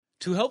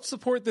To help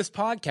support this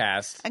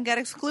podcast and get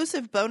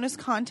exclusive bonus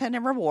content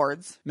and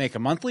rewards, make a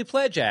monthly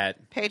pledge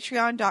at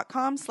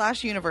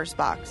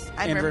patreon.com/universebox.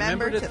 And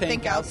remember to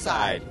think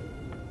outside.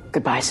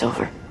 Goodbye,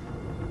 Silver.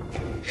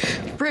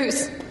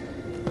 Bruce,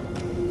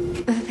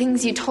 the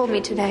things you told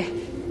me today,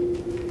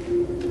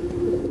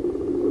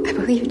 I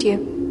believed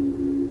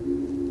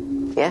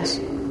you. Yes.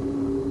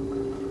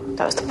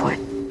 That was the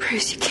point.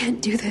 Bruce, you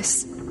can't do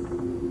this.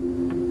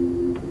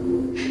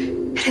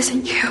 It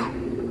isn't you.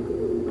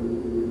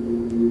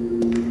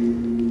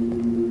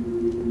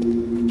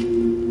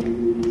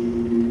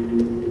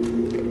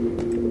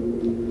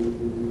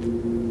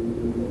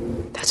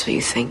 That's what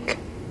you think.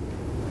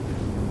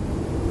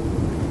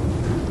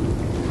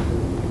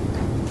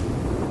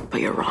 But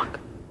you're wrong.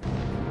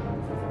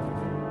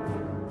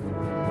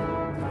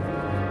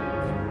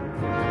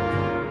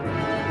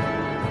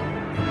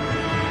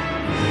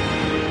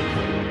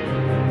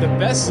 The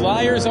best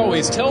liars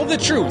always tell the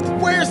truth.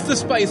 Where's the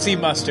spicy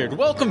mustard?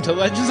 Welcome to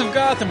Legends of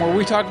Gotham, where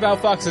we talk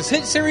about Fox's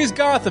hit series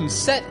Gotham,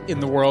 set in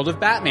the world of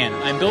Batman.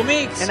 I'm Bill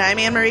Meeks. And I'm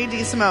Anne-Marie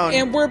DeSimone.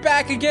 And we're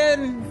back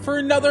again for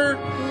another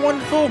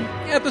wonderful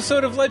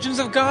episode of Legends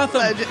of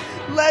Gotham.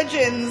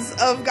 Legends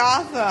of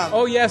Gotham.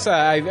 Oh, yes,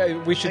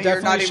 we should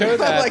definitely show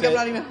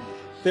that.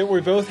 That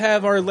we both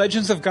have our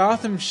Legends of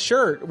Gotham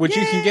shirt, which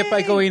you can get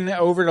by going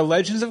over to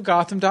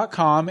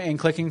legendsofgotham.com and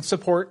clicking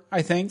support,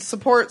 I think.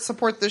 Support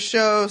the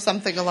show,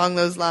 something along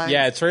those lines.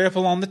 Yeah, it's right up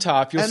along the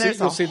top. You'll see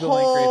the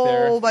link right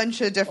there. A whole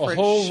bunch of different shirts.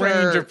 A whole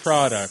range of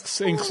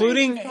products,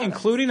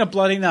 including a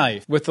bloody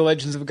knife with the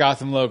Legends of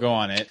Gotham logo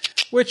on it.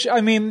 Which,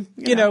 I mean,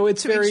 you know,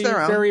 it's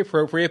very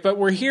appropriate. But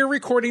we're here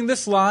recording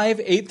this live,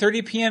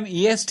 8:30 p.m.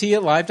 EST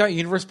at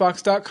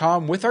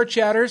live.universebox.com with our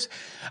chatters.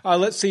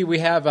 Let's see, we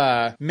have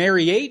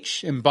Mary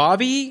H. and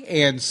Bobby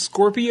and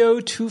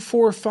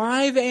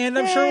Scorpio245, and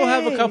I'm sure we'll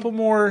have a couple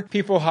more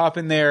people hop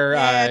in there.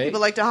 Yeah,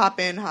 people like to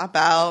hop in, hop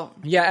out.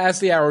 Yeah, as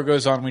the hour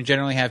goes on, we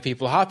generally have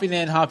people hopping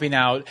in, hopping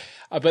out.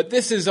 But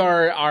this is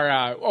our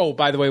oh,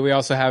 by the way, we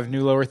also have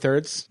new lower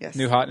thirds. Yes.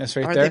 New hotness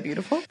right Aren't there. They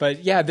beautiful?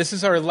 But yeah, this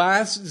is our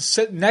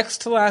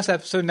next to last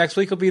episode. Next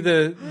week will be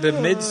the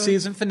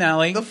mid-season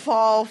finale. The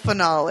fall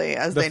finale,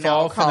 as they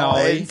now call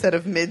it, instead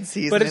of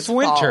mid-season. But it's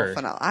winter. Fall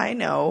finale. I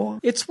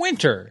know. It's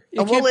winter. It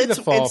well, can't be it's,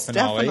 the fall it's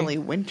finale. Definitely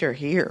winter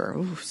here.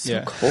 Ooh,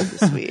 so cold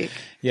this week.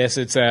 Yes,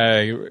 it's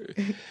a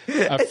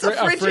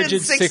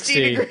frigid 60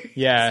 degrees.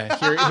 Yeah,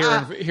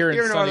 here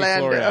in sunny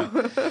Orlando.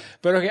 Florida.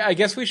 But okay, I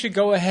guess we should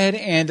go ahead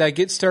and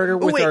get started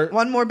with our...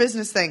 one more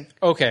business thing.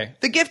 Okay.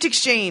 The gift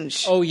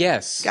exchange. Oh,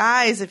 yes.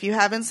 Guys, if you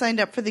haven't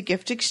signed up for the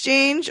gift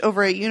exchange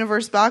over at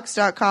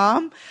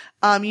universebox.com,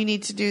 you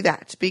need to do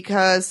that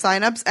because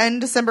sign-ups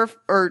end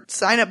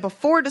sign up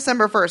before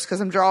December 1st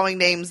because I'm drawing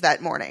names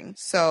that morning.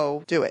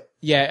 So do it.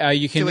 Yeah,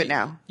 you can do it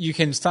now. You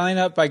can sign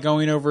up by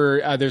going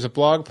over. There's a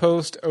blog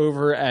post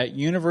over at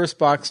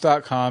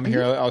universebox.com.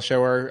 Here, I'll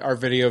show our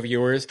video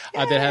viewers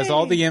that has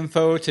all the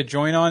info to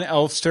join on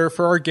Elfster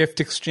for our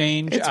gift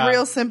exchange. It's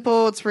real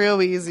simple. It's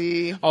real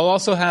easy. I'll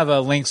also have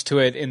links to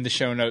it in the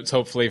show notes,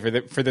 hopefully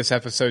for this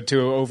episode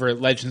too, over at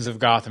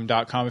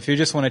legendsofgotham.com. If you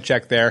just want to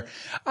check there,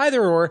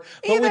 either or.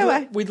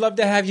 But we'd love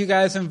to have you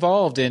guys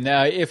involved. And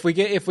if we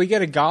get a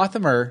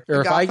Gothamer,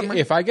 or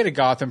if I get a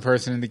Gotham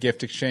person in the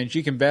gift exchange,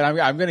 you can bet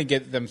I'm going to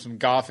get them some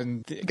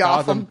Gotham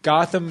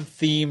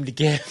themed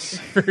gifts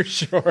for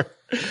sure.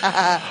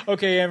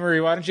 Okay,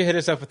 Anne-Marie, why don't you hit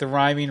us up with the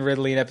rhyming,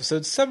 riddling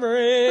episode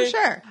summary? For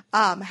sure.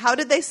 How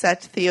did they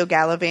set Theo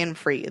Galavan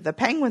free? The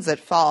penguins at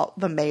fault,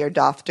 the mayor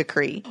doth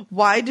decree.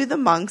 Why do the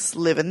monks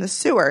live in the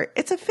sewer?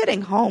 It's a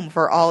fitting home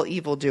for all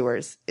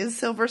evildoers. Is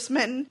Silver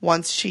smitten?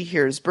 Once she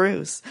hears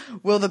Bruce.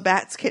 Will the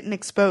bat's kitten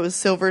expose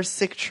Silver's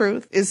sick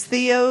truth? Is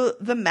Theo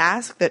the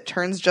mask that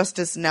turns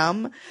justice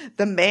numb?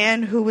 The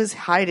man who was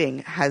hiding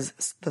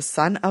has the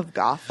son of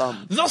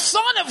Gotham. The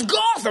son of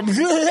Gotham!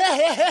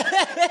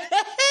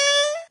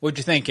 What'd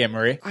you think,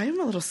 Anne-Marie?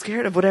 I'm a little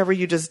scared of whatever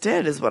you just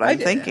did is what I'm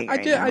thinking I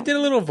did a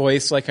little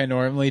voice like I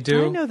normally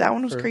do. I know, that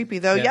one was creepy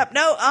though. Yeah. Yep,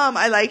 no,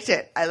 I liked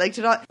it. I liked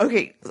it all.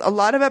 Okay, a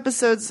lot of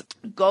episodes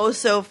go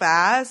so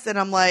fast and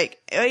I'm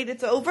like, wait,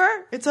 it's over?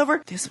 It's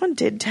over? This one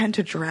did tend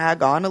to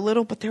drag on a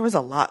little, but there was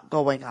a lot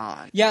going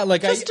on. Yeah,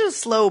 like just a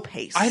slow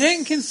pace. I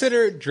didn't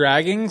consider it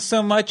dragging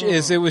so much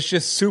as it was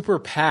just super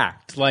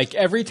packed. Like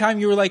every time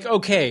you were like,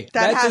 okay,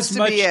 that's as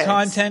much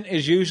content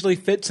as usually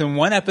fits in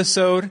one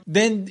episode.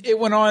 Then it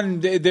went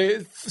on,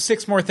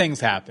 6 more things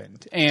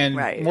happened. And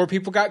more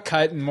people got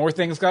cut and more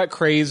things got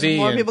crazy.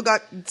 More people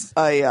got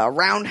a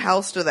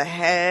roundhouse to the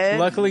head.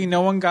 Luckily,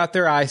 no one got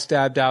their eye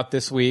stabbed out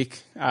this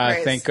week.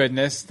 Thank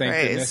goodness. Thank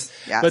goodness.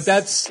 Yes. But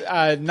that's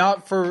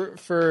not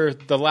for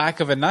the lack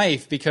of a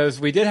knife,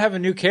 because we did have a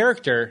new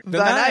character. The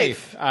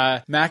Knife.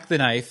 Mac the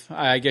Knife,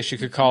 I guess you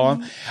could call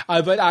him.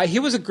 But he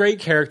was a great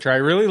character. I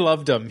really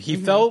loved him. He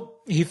felt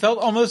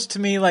almost to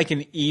me like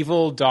an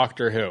evil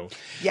Doctor Who.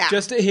 Yeah.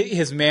 Just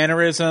his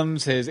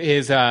mannerisms,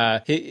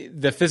 the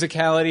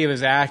physicality of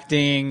his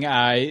acting,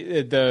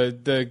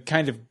 the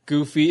kind of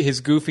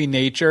goofy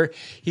nature.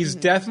 He's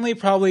definitely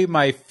probably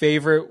my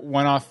favorite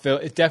one-off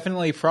villain.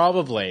 Definitely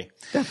probably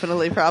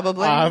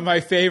my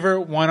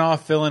favorite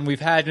one-off villain we've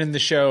had in the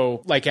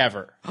show like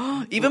ever.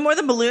 Even more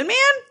than Balloon Man?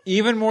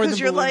 Even more than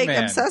Balloon Man. Because you're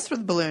like obsessed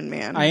with Balloon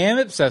Man. I am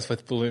obsessed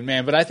with Balloon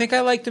Man, but I think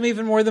I liked him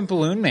even more than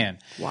Balloon Man.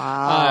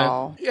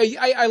 Wow.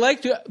 I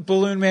liked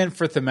Balloon Man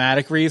for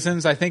thematic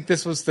reasons. I think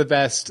this was the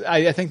best.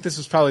 I think this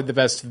was probably the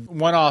best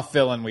one-off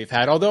villain we've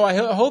had. Although I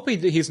hope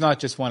he's not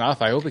just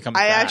one-off. I hope he comes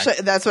back.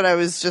 Actually, that's what I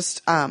was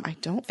just, I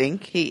don't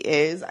think he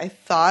is. I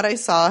thought I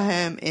saw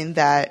him in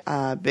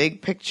that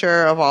big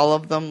picture of all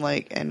of them,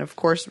 and of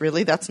course,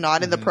 really, that's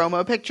not in the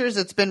promo pictures.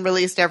 It's been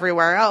released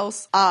everywhere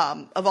else,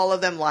 of all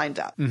of them lined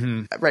up,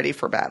 ready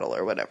for battle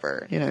or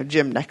whatever.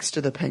 Jim next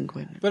to the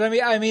Penguin. But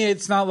I mean,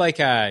 it's not like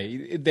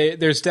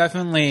there's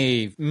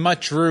definitely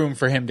much room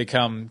for him to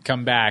come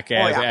back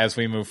as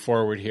we move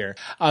forward here.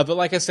 But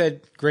like I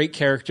said, great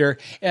character,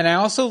 and I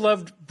also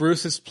loved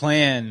Bruce's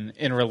plan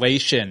in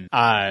relation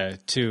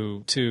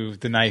to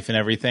the knife and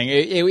everything.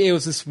 It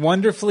was this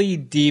wonderfully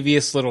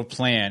devious little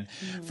plan.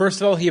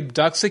 First of all, he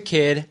abducts a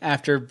kid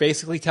after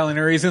basically telling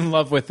her he's in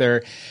love with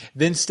her,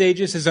 then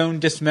stages his own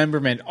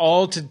dismemberment,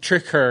 all to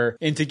trick her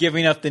into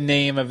giving up the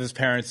name of his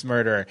parents'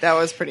 murderer. That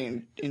was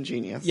pretty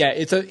ingenious. Yeah,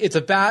 it's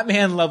a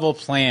Batman level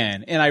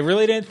plan, and I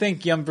really didn't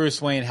think young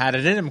Bruce Wayne had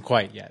it in him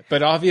quite yet,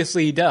 but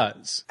obviously he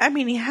does. I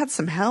mean, he had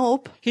some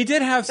help. He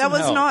did have some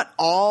help. That was not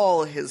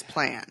all his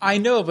plan. I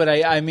know, but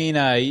I mean,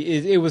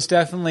 it was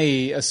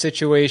definitely a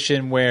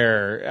situation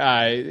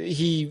where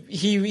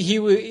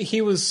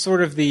he was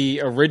sort of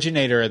the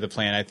originator of the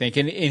plan, I think,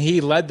 and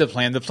he led the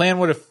plan. The plan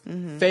would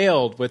have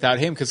failed without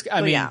him, because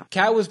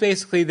Cat was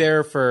basically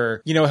there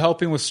for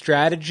helping with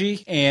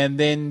strategy, and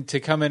then to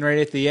come in right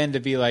at the end to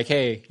be like,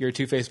 "Hey, you're a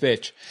two-faced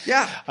bitch."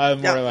 Yeah,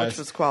 more or less. Which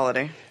was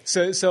quality.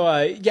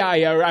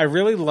 I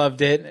really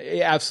loved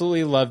it.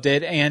 Absolutely loved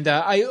it. And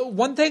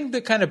one thing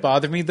that kind of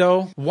bothered me,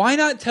 though, why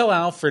not tell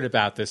Alfred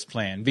about this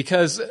plan?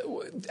 Because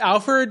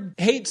Alfred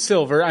hates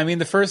Silver. I mean,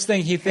 the first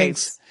thing he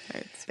thinks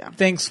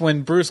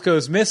when Bruce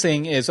goes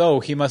missing is,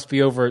 he must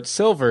be over at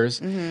Silver's,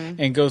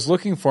 and goes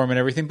looking for him and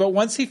everything. But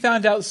once he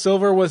found out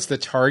Silver was the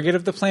target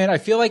of the plan, I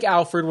feel like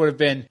Alfred would have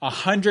been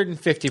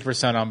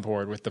 150% on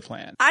board with the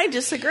plan. I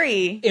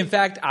disagree. In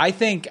fact, I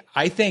think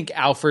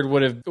Alfred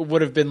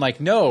would have been like,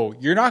 "No,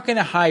 you're not going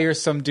to hire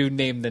some dude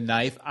named the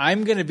Knife.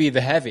 I'm going to be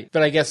the Heavy."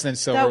 But I guess then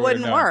Silver that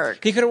wouldn't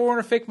work. He could have worn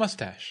a fake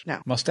mustache.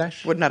 No.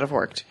 Mustache? Would not have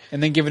worked.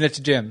 And then given it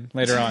to Jim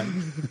later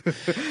on.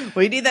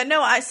 We need that.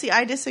 No,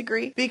 I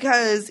disagree,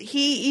 because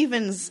he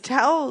even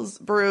tells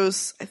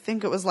Bruce, I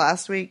think it was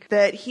last week,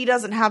 that he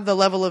doesn't have the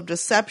level of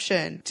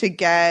deception to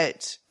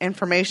get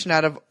information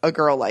out of a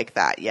girl like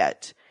that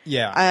yet.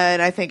 Yeah.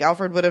 And I think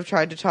Alfred would have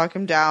tried to talk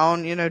him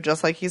down,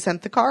 just like he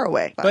sent the car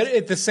away. But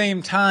at the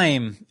same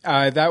time,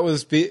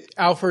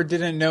 Alfred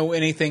didn't know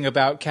anything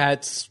about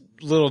Kat's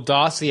little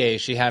dossier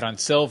she had on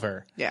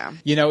Silver. Yeah.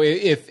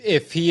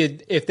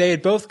 If they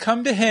had both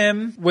come to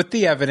him with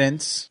the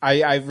evidence,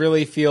 I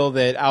really feel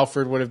that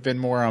Alfred would have been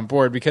more on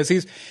board, because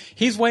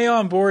he's way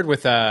on board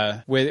with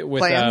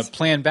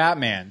Plan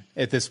Batman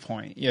at this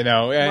point. Right.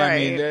 I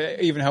mean,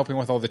 even helping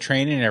with all the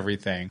training and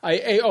everything.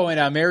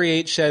 Mary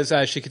H says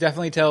she could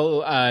definitely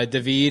tell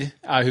David,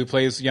 who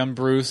plays young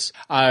Bruce,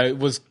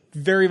 was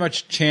very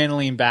much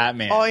channeling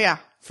Batman. Oh yeah.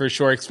 For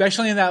sure,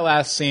 especially in that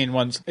last scene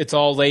once it's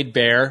all laid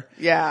bare.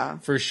 Yeah.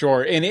 For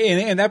sure.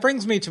 And that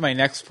brings me to my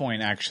next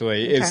point,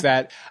 actually, is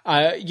that,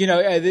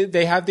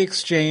 they have the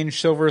exchange.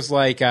 Silver's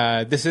like,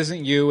 "This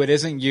isn't you, it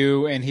isn't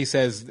you." And he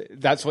says,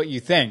 "That's what you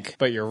think,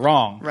 but you're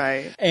wrong."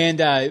 Right. And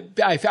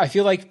I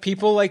feel like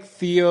people like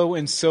Theo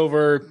and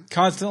Silver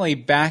constantly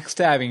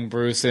backstabbing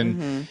Bruce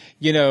and,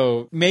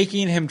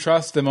 making him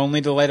trust them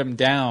only to let him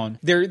down.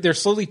 They're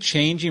slowly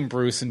changing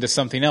Bruce into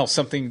something else,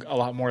 something a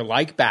lot more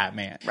like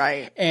Batman.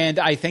 Right. And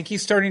I think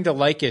he's starting to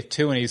like it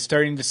too, and he's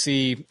starting to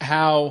see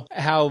how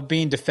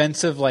being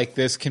defensive like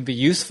this can be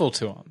useful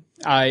to him.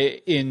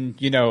 In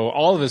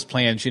all of his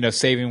plans,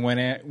 saving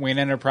Wayne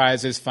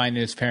Enterprises, finding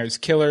his parents'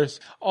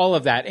 killers, all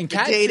of that, and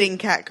dating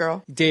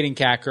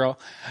Catgirl,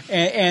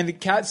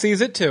 and Cat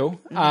sees it too,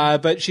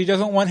 but she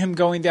doesn't want him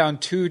going down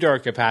too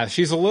dark a path.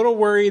 She's a little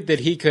worried that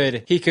he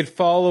could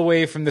fall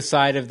away from the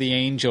side of the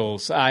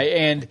angels,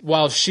 and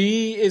while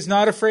she is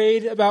not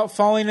afraid about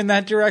falling in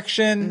that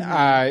direction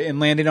and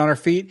landing on her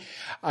feet,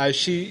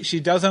 she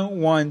doesn't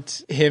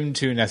want him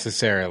to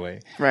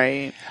necessarily.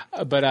 Right.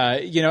 But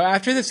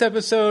after this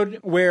episode,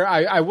 where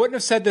I wouldn't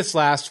have said this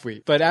last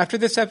week, but after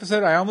this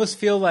episode, I almost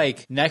feel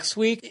like next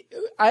week,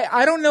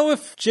 I don't know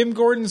if Jim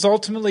Gordon's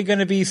ultimately going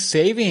to be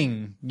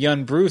saving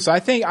young Bruce. I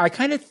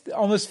kind of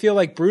almost feel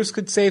like Bruce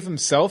could save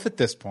himself at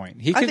this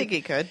point. I think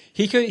he could.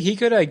 He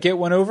could get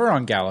one over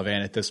on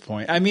Galavan at this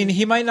point. I mean,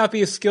 he might not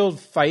be as skilled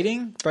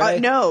fighting,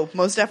 but no,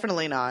 most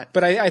definitely not.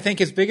 But I think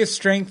his biggest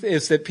strength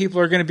is that people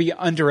are going to be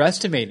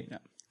underestimating him.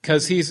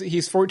 because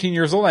he's 14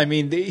 years old. I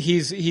mean,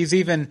 he's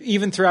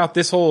even throughout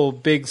this whole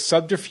big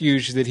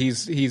subterfuge that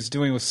he's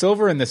doing with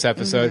Silver in this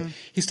episode,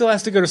 he still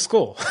has to go to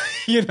school.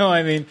 You know,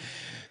 I mean,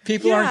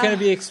 people aren't going to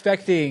be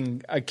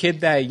expecting a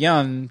kid that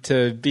young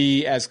to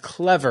be as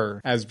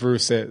clever as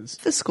Bruce is.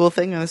 The school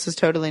thing, and this is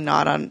totally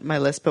not on my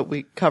list, but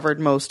we covered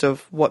most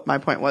of what my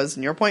point was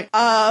and your point.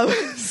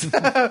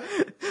 So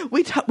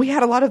we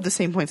had a lot of the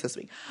same points this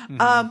week.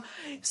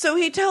 So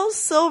he tells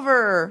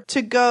Silver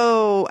to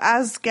go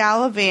ask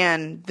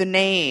Galavan the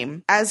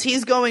name as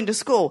he's going to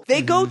school.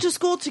 They go to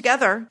school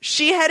together.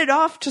 She headed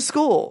off to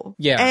school.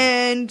 Yeah.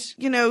 And,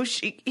 you know,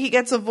 he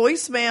gets a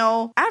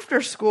voicemail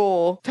after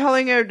school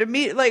telling her to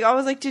meet. Like, I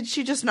was like, did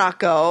she just not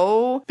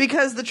go?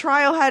 Because the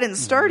trial hadn't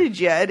started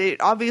yet.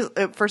 It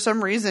obviously, for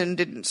some reason,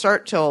 didn't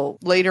start till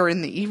later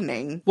in the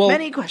evening. Well,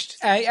 many questions.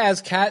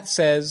 As Kat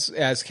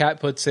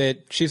puts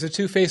it, she's a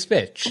two-faced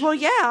bitch. Well,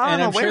 yeah,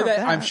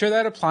 I'm sure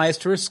that applies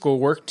to her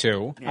schoolwork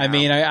too. Yeah. I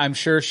mean, I'm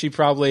sure she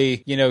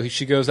probably, you know,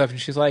 she goes up and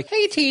she's like,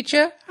 "Hey,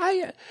 teacher,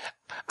 I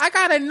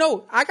got a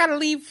note. I got to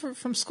leave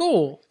from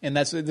school." And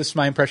this is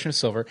my impression of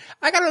Silver.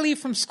 "I got to leave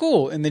from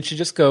school." And then she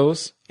just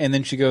goes. And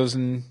then she goes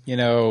and, you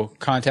know,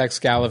 contacts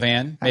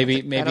Galavan.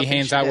 Maybe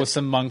hangs out with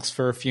some monks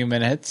for a few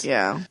minutes.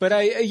 Yeah.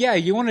 But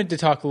you wanted to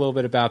talk a little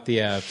bit about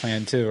the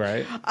plan too,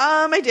 right?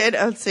 I did.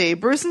 Let's see.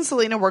 Bruce and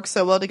Selena worked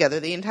so well together.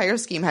 The entire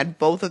scheme had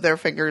both of their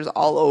fingers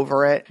all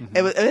over it.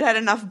 It had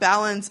enough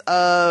balance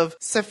of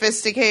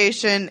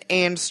sophistication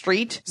and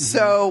street.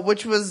 So,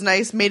 which was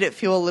nice, made it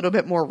feel a little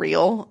bit more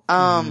real.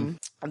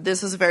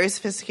 This is a very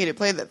sophisticated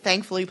play that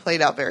thankfully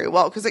played out very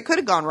well because it could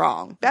have gone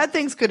wrong. Bad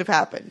things could have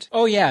happened.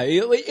 Oh, yeah.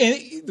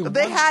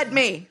 They had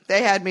me.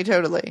 They had me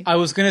totally. I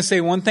was going to say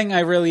one thing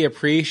I really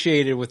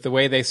appreciated with the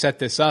way they set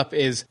this up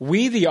is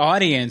we, the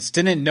audience,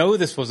 didn't know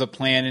this was a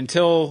plan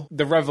until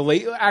the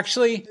revelation.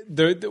 Actually,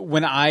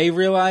 when I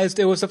realized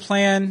it was a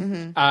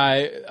plan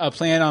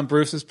on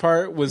Bruce's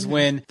part was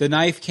when the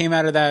knife came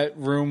out of that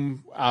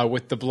room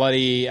with the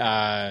bloody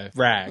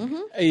rag.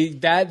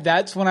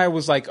 That's when I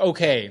was like,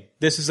 okay,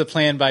 this is a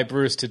plan by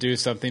Bruce to do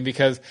something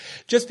because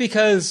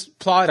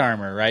plot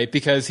armor, right?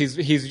 Because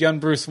he's young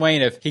Bruce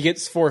Wayne. If he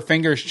gets 4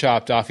 fingers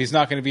chopped off, he's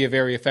not going to be a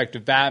very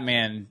effective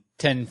Batman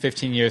 10,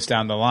 15 years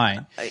down the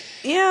line.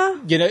 Yeah.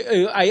 You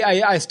know,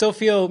 I still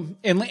feel,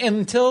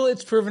 until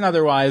it's proven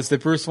otherwise,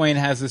 that Bruce Wayne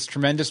has this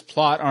tremendous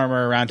plot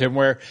armor around him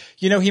where,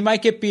 you know, he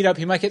might get beat up,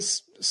 he might get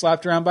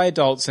slapped around by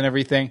adults and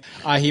everything.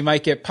 He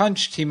might get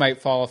punched, he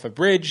might fall off a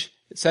bridge,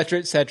 etc.,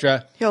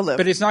 etc. He'll live.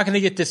 But he's not going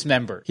to get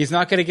dismembered. He's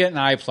not going to get an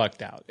eye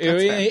plucked out.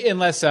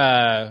 Unless,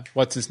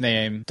 what's his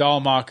name?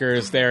 Dollmacher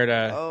is there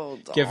to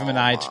give him an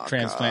eye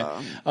transplant.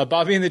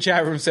 Bobby in the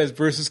chat room says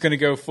Bruce is going to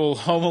go full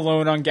Home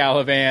Alone on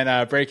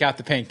Galavan, break out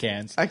the paint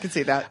cans. I can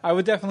see that. I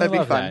would definitely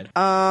love that.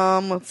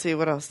 Let's see,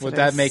 what else would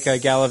that make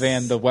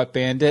Galavan the wet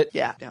bandit?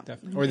 Yeah.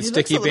 Or the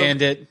sticky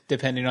bandit,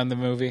 depending on the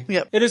movie.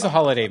 Yep. It is a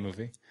holiday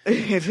movie.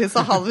 It is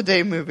a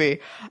holiday movie.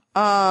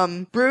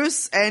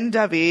 Bruce and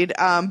David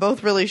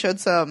both really showed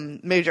some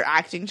major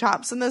acting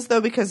chops in this,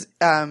 though, because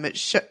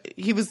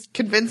he was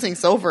convincing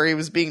Silver he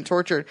was being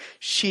tortured.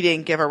 She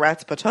didn't give a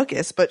rat's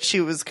patookus, but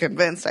she was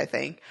convinced, I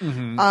think.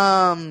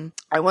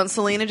 I want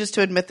Selena just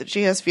to admit that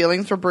she has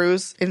feelings for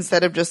Bruce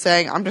instead of just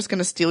saying, "I'm just going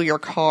to steal your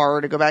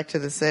car to go back to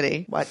the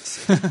city." What?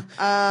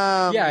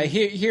 Yeah,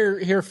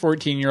 here,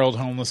 14-year-old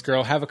homeless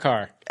girl, have a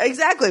car.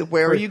 Exactly.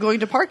 Where are you going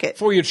to park it?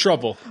 For your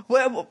trouble.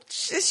 Well,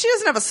 she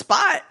doesn't have a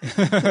spot.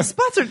 The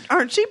spots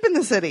aren't cheap in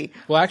the city.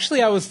 Well,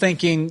 actually, I was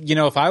thinking, you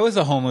know, if I was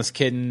a homeless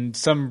kid and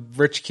some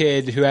rich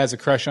kid who has a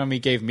crush on me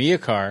gave me a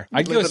car,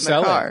 I'd go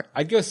sell it.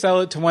 I'd go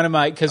sell it to one of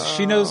my, because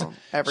she knows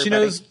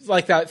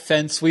like that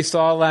fence we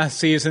saw last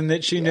season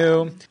that she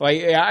knew.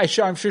 Like,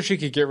 I'm sure she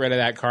could get rid of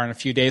that car in a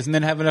few days and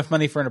then have enough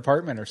money for an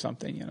apartment or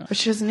something, you know. But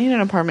she doesn't need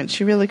an apartment.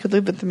 She really could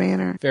live at the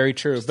manor. Very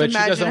true. But she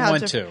doesn't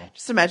want to.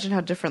 Just imagine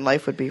how different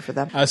life would be for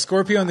them.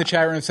 Scorpio in the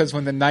chat room says,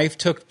 when the knife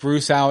took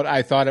Bruce out,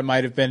 I thought it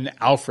might have been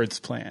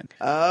Alfred's plan.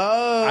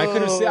 Oh.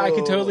 I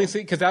could totally see,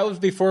 because that was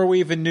before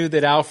we even knew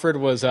that Alfred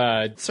was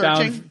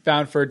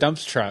bound for a dump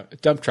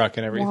truck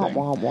and everything.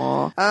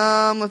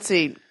 Let's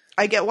see.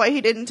 I get why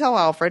he didn't tell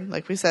Alfred,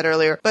 like we said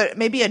earlier, but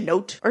maybe a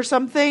note or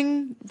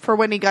something for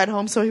when he got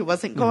home so he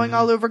wasn't going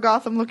all over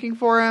Gotham looking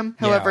for him.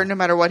 However, no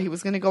matter what, he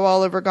was going to go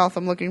all over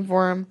Gotham looking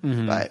for him.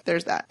 But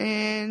there's that.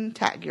 And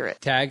Tag, you're it.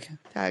 Tag.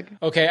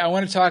 Okay, I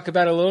want to talk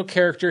about a little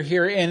character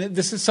here, and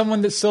this is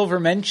someone that Silver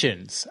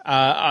mentions,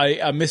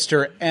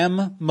 Mr.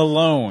 M.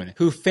 Malone,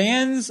 who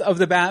fans of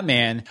the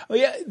Batman,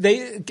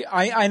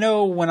 I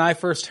know when I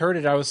first heard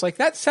it, I was like,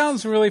 that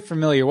sounds really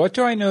familiar. What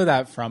do I know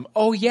that from?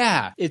 Oh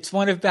yeah, it's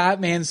one of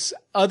Batman's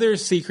other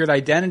secret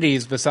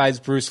identities besides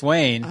Bruce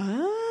Wayne.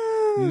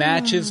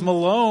 Matches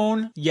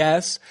Malone,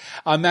 yes.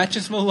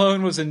 Matches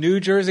Malone was a New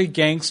Jersey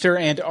gangster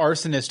and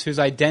arsonist whose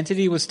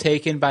identity was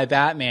taken by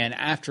Batman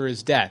after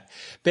his death.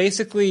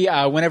 Basically,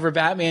 whenever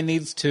Batman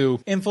needs to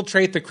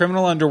infiltrate the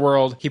criminal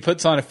underworld, he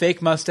puts on a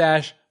fake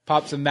mustache,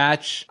 pops a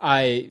match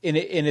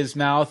in his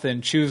mouth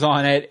and chews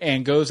on it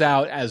and goes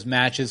out as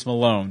Matches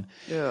Malone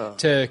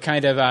to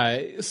kind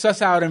of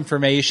suss out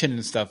information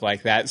and stuff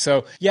like that.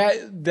 So yeah,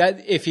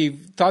 that if you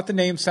thought the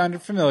name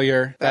sounded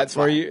familiar, that's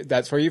where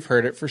you've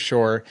heard it for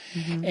sure.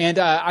 Mm-hmm. And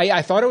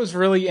I thought it was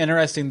really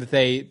interesting that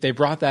they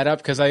brought that up,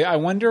 because I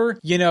wonder,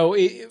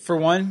 for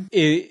one,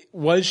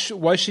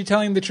 was she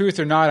telling the truth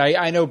or not?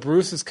 I know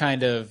Bruce is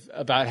kind of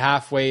about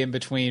halfway in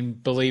between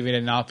believing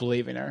and not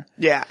believing her.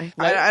 Yeah,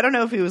 I don't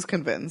know if he was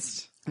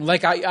convinced.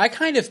 Like I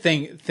kind of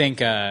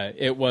think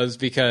it was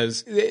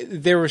because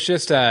there was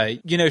just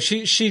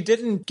she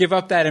didn't give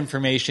up that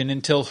information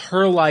until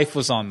her life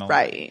was on the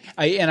line. Right.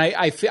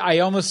 I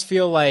almost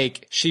feel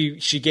like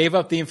she gave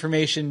up the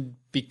information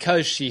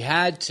because she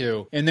had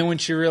to, and then when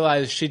she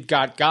realized she'd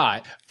got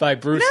by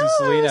Bruce and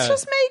Selena. No, it's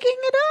just making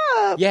it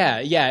up.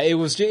 Yeah, it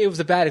was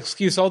a bad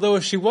excuse. Although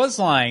if she was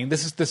lying,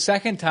 this is the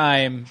second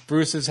time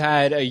Bruce has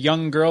had a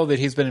young girl that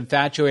he's been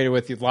infatuated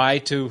with lie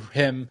to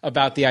him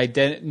about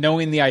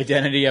knowing the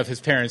identity of his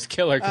parents'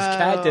 killer, because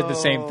Kat did the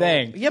same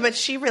thing. Yeah, but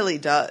she really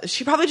does.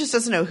 She probably just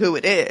doesn't know who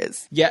it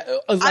is. Yeah,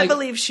 I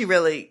believe she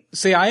really.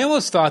 See, I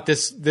almost thought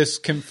this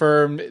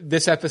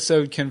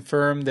episode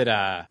confirmed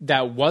that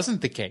that wasn't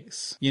the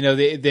case.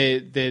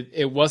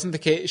 It wasn't the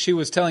case. She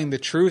was telling the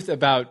truth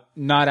about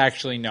not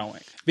actually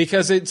knowing,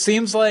 because it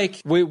seems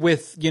like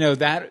with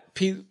that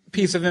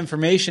piece of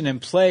information in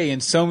play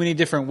in so many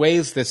different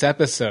ways this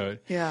episode.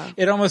 Yeah.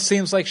 It almost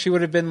seems like she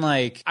would have been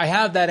like, I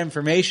have that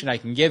information I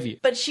can give you.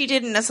 But she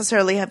didn't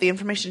necessarily have the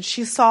information.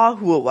 She saw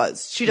who it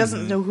was. She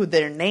doesn't know who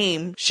their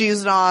name.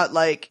 She's not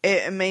like,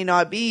 it may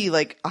not be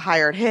like a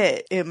hired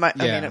hit. It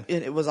might, I mean,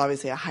 it was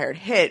obviously a hired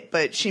hit,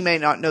 but she may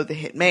not know the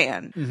hit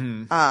man.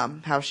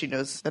 Mm-hmm. How she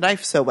knows the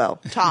knife so well.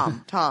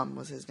 Tom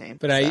was his name.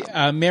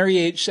 But Mary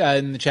H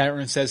in the chat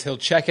room says he'll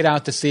check it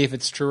out to see if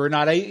it's true or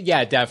not.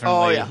 Yeah, definitely.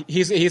 Oh, yeah.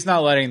 He's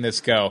not letting this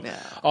go. No.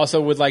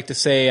 Also would like to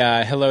say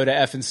hello to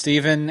F and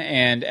Steven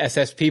and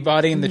SSP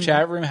Body in the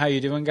chat room. How you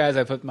doing, guys?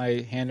 I put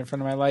my hand in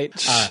front of my light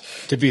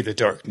to be the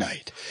Dark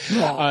Knight.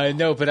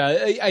 No, but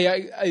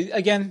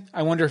again,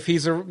 I wonder if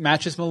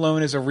Matches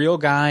Malone is a real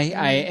guy,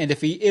 and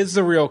if he is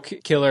the real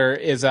killer,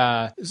 is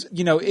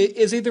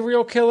he the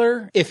real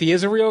killer? If he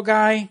is a real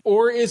guy,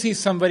 or is he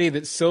somebody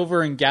that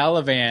Silver and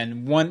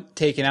Gallivan want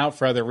taken out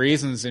for other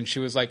reasons? And she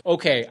was like,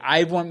 okay,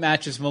 I want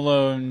Matches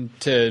Malone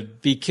to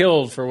be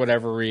killed for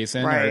whatever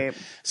reason, or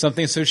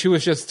something. So she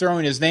was just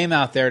throwing his name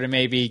out there to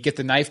maybe get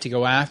the knife to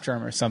go after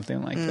him or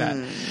something like that.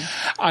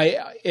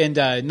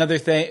 Another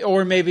thing,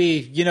 or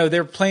maybe,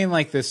 they're playing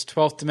like this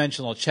 12th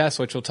dimensional chess,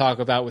 which we'll talk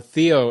about with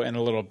Theo in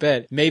a little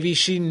bit. Maybe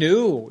she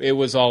knew it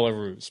was all a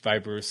ruse by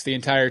Bruce the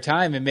entire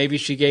time, and maybe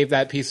she gave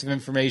that piece of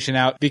information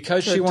out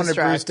because she wanted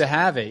Bruce to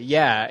have it.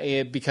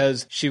 Yeah,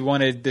 because she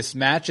wanted this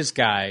Matches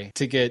guy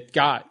to get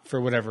got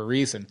for whatever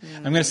reason.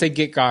 I'm going to say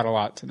get got a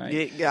lot tonight.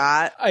 Get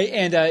got.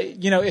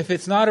 If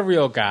it's not a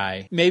real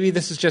guy, maybe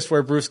this is just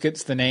where Bruce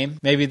gets the name.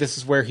 Maybe this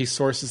is where he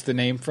sources the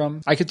name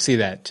from. I could see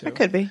that too. It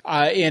could be.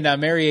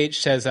 Mary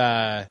H says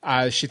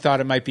she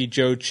thought it might be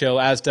Joe Chill,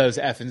 as does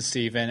F and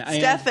Steven.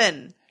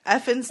 Stefan.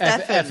 F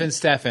and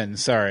Stefan.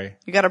 Sorry.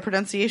 You got a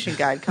pronunciation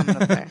guide coming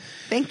up there.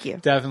 Thank you.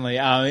 Definitely.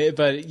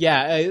 But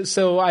yeah,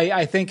 so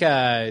I think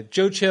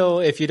Joe Chill,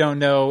 if you don't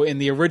know, in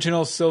the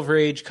original Silver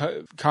Age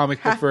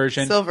comic book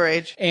version. Silver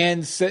Age.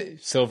 And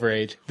Silver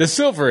Age. The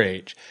Silver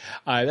Age.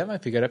 That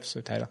might be a good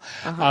episode title.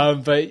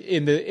 But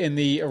in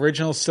the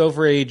original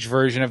Silver Age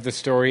version of the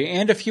story,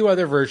 and a few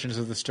other versions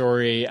of the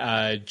story,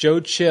 Joe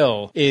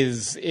Chill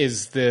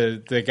is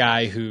the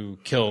guy who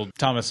killed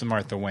Thomas and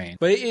Martha Wayne.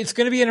 But it's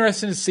going to be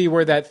interesting to see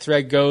where that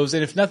thread goes,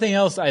 and if nothing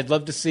else, I'd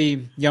love to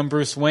see young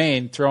Bruce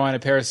Wayne throw on a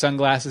pair of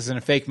sunglasses and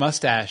a fake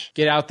mustache,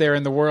 get out there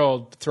in the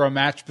world, throw a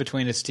match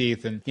between his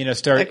teeth, and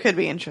start. That could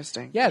be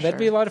interesting. Yeah, that'd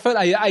be a lot of fun.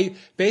 I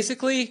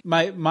basically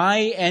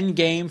my end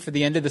game for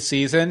the end of the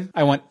season,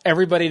 I want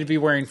everybody to be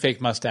wearing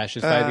fake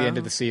mustaches by the end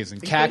of the season.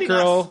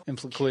 Catgirl,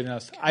 including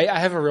us. I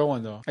have a real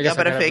one though. I guess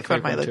but a fake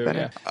one might look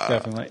better. Yeah,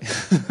 definitely.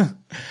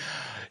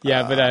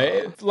 Yeah,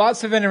 but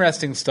lots of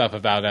interesting stuff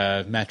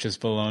about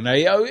Matches Malone.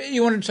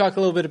 You wanted to talk a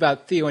little bit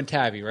about Theo and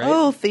Tabby, right?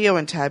 Oh, Theo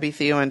and Tabby.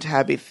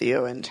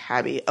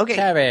 Okay.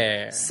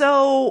 Tabby.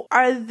 So,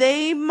 are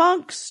they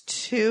monks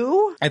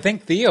too? I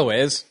think Theo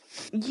is.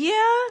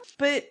 Yeah,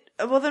 but...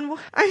 Well, then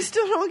I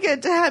still don't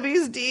get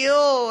Tabby's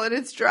deal, and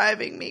it's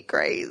driving me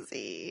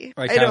crazy.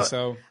 Like how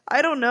so?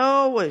 I don't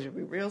know. Would it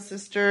be real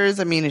sisters?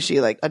 I mean, is she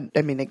like? I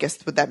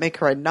guess would that make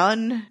her a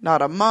nun,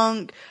 not a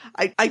monk?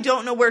 I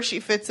don't know where she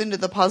fits into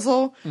the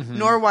puzzle,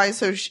 nor why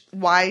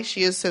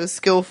she is so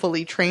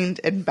skillfully trained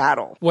in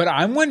battle. What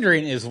I'm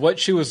wondering is what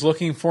she was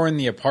looking for in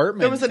the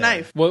apartment. There was a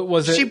knife. What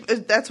was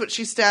it? That's what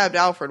she stabbed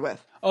Alfred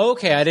with.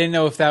 Okay, I didn't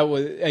know if that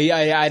was.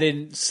 I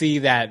didn't see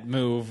that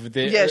move.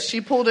 Yes,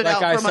 she pulled it out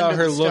from under the stone. Like I saw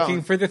her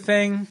looking for the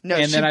thing, no,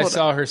 and then I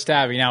saw her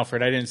stabbing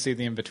Alfred. I didn't see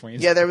the in between.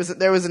 Yeah, there was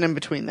an in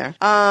between there.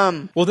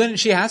 Well, then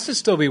she has to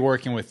still be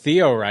working with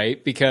Theo,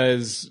 right?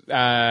 Because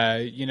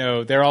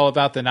they're all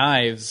about the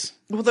knives.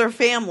 Well, they're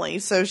family,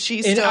 so she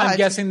And still I'm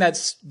guessing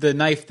that's the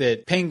knife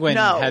that Penguin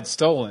had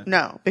stolen.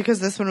 No, because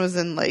this one was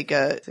in like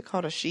is it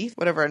called a sheath?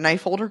 Whatever, a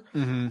knife holder?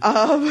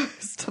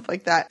 Stuff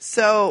like that.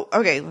 So,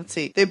 okay, let's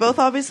see. They both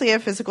obviously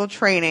have physical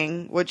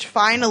training, which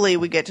finally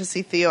we get to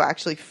see Theo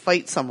actually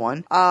fight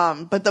someone.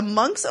 But the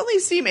monks only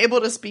seem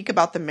able to speak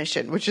about the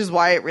mission, which is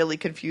why it really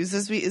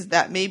confuses me, is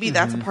that maybe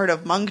that's a part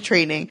of monk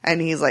training and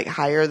he's like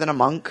higher than a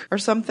monk or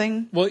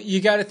something. Well,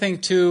 you got to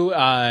think too,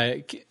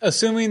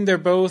 assuming they're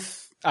both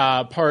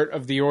part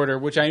of the order,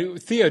 which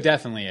Theo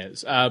definitely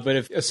is,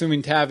 but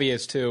assuming Tavi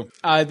is too,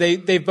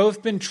 they've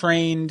both been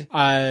trained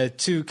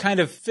to kind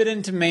of fit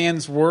into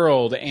man's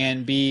world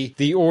and be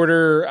the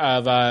order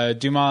of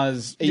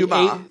Dumas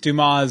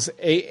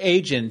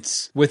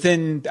agents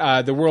within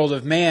the world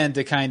of man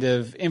to kind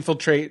of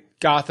infiltrate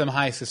Gotham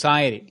High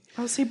Society.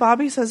 Oh, see,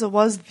 Bobby says it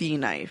was the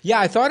knife. Yeah,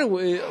 I thought it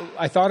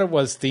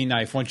was the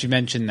knife once you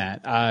mentioned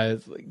that,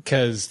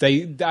 because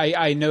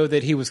I know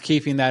that he was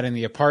keeping that in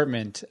the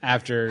apartment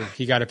after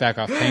he got it back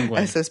off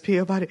Penguin. SS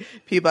Peabody,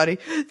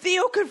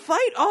 Theo could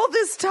fight all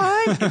this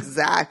time.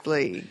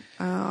 Exactly.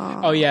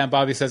 Oh yeah, and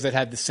Bobby says it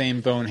had the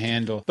same bone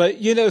handle. But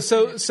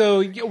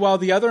so while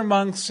the other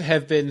monks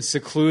have been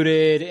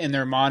secluded in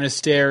their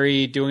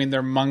monastery, doing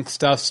their monk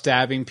stuff,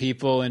 stabbing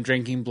people and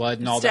drinking blood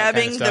and all that kind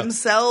of stuff, stabbing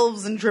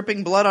themselves and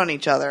dripping blood on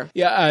each other.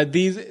 Yeah,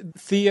 these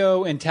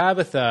Theo and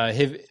Tabitha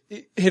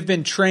have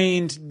been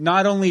trained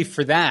not only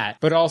for that,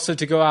 but also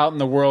to go out in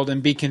the world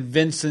and be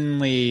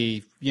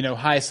convincingly,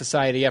 high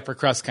society, upper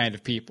crust kind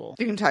of people.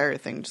 The entire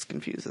thing just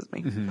confuses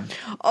me.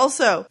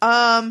 Also,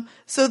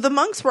 so the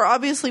monks were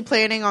obviously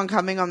planning on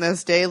coming on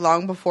this day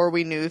long before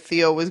we knew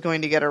Theo was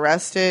going to get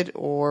arrested,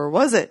 or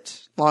was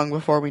it long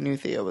before we knew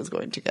Theo was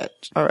going to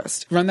get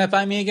arrested? Run that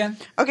by me again?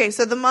 Okay,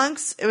 so the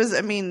monks,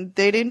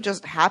 they didn't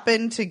just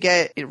happen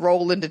to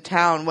roll into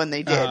town when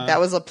they did. That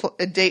was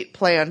a date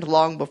planned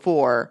long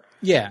before.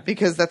 Yeah.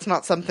 Because that's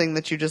not something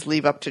that you just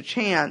leave up to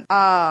chance.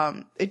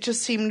 It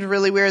just seemed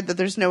really weird that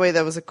there's no way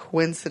that was a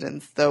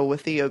coincidence, though,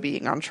 with Theo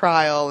being on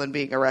trial and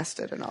being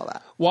arrested and all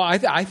that. Well,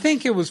 I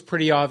think it was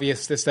pretty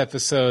obvious this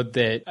episode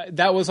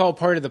that was all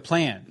part of the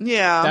plan.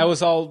 Yeah. That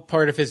was all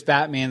part of his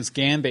Batman's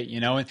gambit,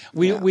 And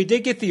we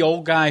did get the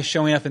old guy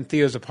showing up in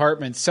Theo's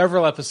apartment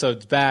several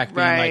episodes back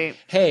being like,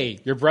 hey,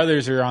 your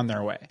brothers are on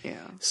their way. Yeah.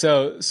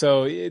 So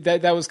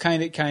that was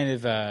kind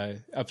of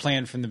a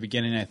plan from the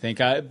beginning, I think.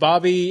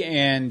 Bobby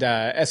and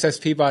SS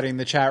Peabody in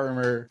the chat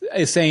room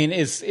is saying,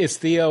 is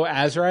Theo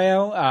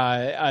Azrael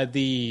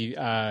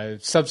the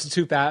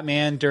substitute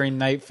Batman during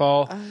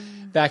Nightfall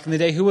back in the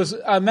day, who was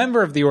a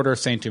member of the Order of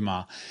Saint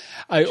Dumas?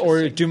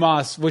 Or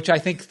Dumas, which I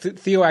think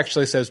Theo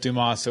actually says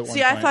Dumas at one point.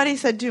 See, I thought he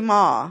said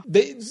Dumas.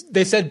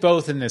 They said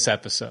both in this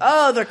episode.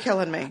 Oh, they're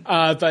killing me.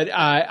 But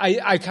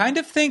I kind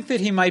of think that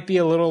he might be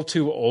a little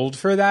too old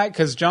for that,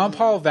 because John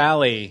Paul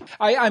Valley,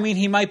 I mean,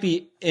 he might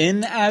be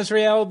in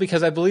Azrael,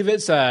 because I believe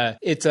it's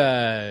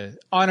a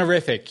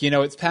honorific,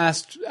 it's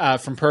passed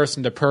from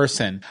person to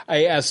person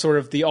as sort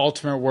of the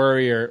ultimate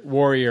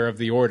warrior of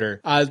the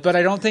order. But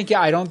I don't think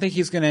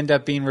he's going to end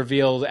up being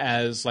revealed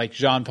as like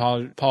Jean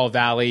Paul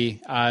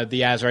Valley,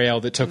 the Azrael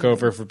that took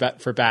over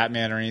for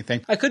Batman or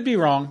anything. I could be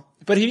wrong.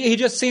 But he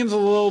just seems a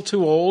little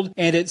too old,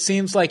 and it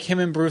seems like him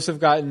and Bruce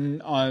have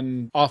gotten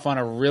off on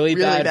a really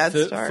bad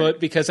foot,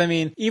 because, I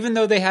mean, even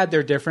though they had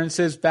their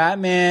differences,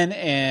 Batman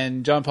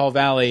and John Paul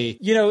Valley,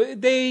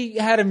 they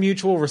had a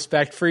mutual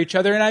respect for each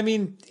other, and I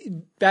mean,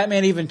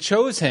 Batman even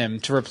chose him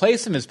to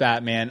replace him as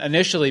Batman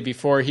initially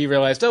before he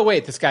realized, oh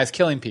wait, this guy's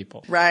killing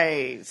people.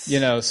 Right.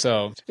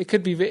 So it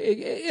could be,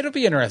 it'll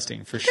be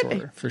interesting for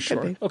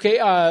sure.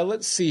 Okay,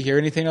 let's see here.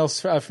 Anything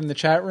else from the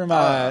chat room?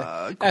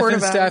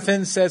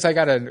 Stefan says, I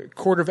got a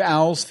Court of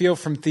Owls feel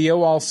from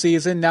Theo all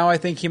season. Now I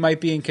think he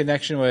might be in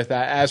connection with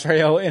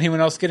Azrael.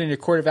 Anyone else getting a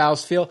Court of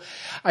Owls feel?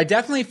 I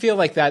definitely feel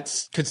like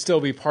that could still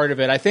be part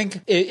of it. I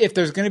think if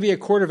there's going to be a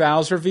Court of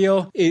Owls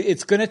reveal,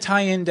 it's going to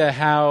tie into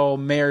how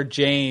Mayor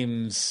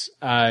James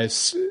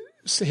his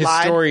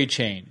story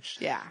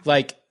changed. Yeah.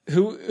 Like,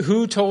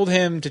 who told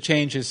him to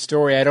change his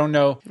story? I don't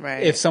know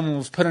if someone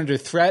was put under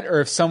threat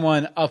or if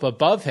someone up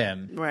above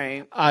him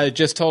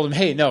just told him,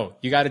 hey, no,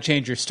 you got to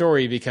change your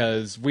story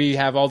because we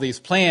have all these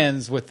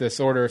plans with this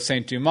Order of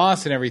St.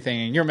 Dumas and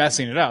everything, and you're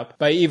messing it up.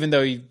 But even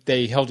though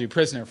they held you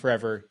prisoner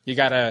forever, you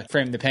got to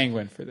frame the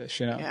Penguin for this,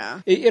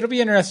 Yeah. It'll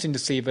be interesting to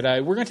see, but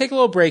we're going to take a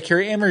little break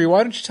here. Anne-Marie,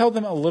 why don't you tell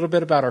them a little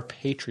bit about our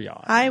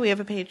Patreon? Hi, we have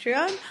a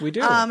Patreon. We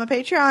do. A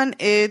Patreon,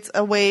 it's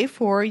a way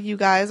for you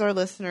guys, our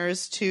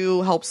listeners,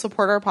 to help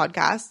support our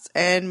podcasts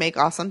and make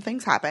awesome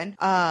things happen.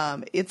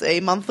 It's a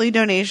monthly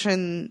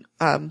donation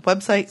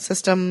website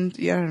system,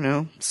 I don't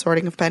know,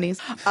 sorting of pennies.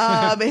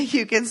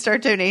 You can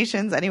start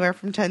donations anywhere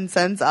from 10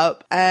 cents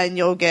up, and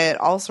you'll get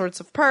all sorts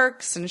of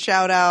perks and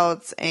shout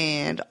outs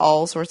and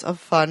all sorts of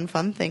fun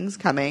things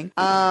coming.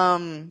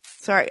 And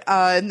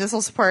this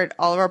will support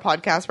all of our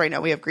podcasts. Right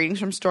now we have Greetings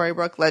from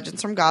Storybrooke,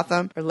 Legends from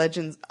Gotham, or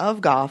Legends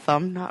of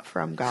Gotham, not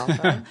from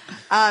Gotham.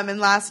 And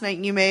last night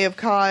you may have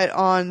caught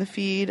on the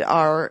feed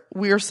our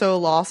We're So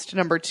Lost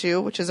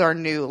 #2, which is our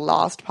new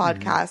Lost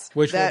podcast.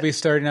 Which will be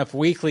starting up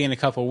weekly in a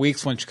couple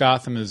weeks once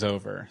Gotham is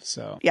over.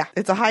 So yeah,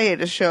 it's a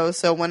hiatus show.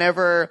 So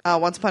whenever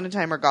Once Upon a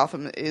Time where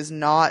Gotham is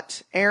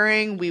not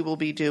airing, we will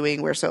be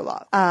doing We're So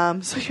Lost.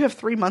 So you have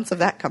 3 months of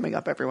that coming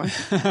up, everyone.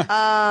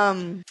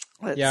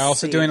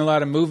 Also doing a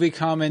lot of movie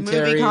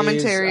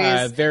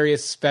commentaries,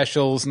 various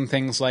specials and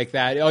things like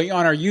that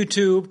on our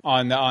YouTube,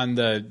 on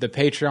the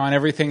Patreon,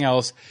 everything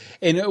else.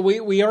 And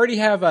we already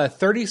have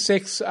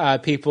 36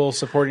 people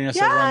supporting us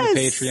over on the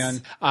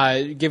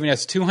Patreon, giving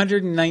us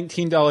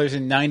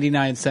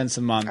 $219.99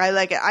 a month. I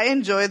like it. I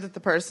enjoy that the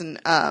person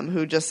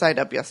who just signed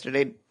up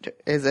yesterday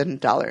is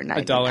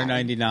 $1.99.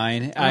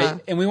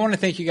 $1.99. And we want to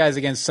thank you guys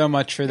again so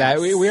much for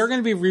that. We are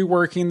going to be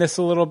reworking this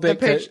a little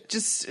bit.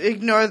 Just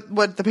ignore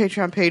what the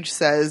Patreon page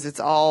says. It's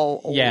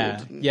all old.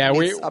 Yeah.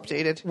 It's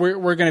updated.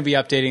 We're going to be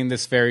updating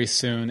this very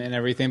soon and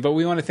everything. But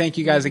we want to thank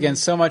you guys again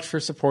so much for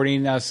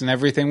supporting us and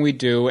everything we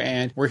do.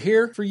 And we're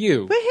here for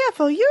you. We're here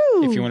for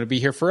you. If you want to be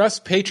here for us,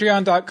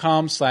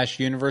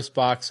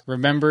 patreon.com/universebox.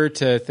 Remember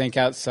to think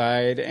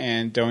outside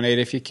and donate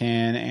if you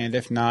can. And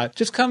if not,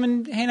 just come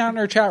and hang out in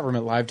our chat room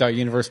at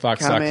live.universebox.com.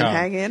 Come and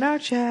hang in our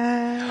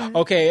chat.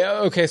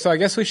 Okay. So I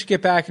guess we should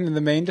get back into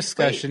the main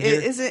discussion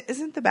here.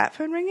 Isn't the bat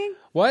phone ringing?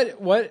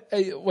 What? Wait,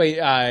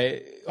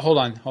 hold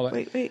on.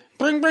 Wait.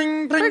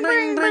 Bring.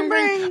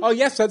 Oh,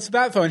 yes, that's the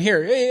bat phone.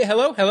 Here. Hey,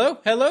 hello.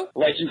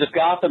 Legends of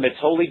Gotham, it's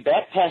Holy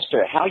Bat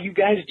Pastor. How you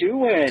guys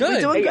doing?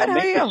 Good. Doing good. I'll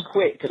make this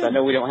quick because I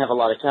know we don't have a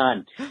lot of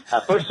time.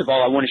 First of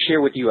all, I want to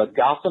share with you a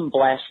Gotham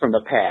blast from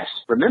the past.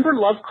 Remember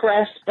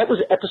Lovecraft? That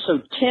was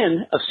episode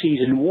 10 of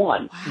season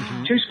 1.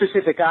 Wow. 2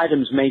 specific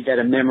items made that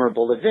a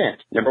memorable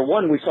event. Number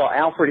 1, we saw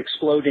Alfred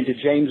explode into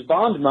James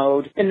Bond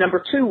mode. And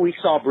number 2, we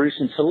saw Bruce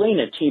and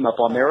Selina team up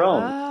on their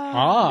own.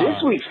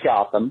 This week's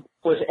Gotham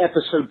was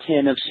episode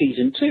 10 of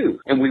season 2,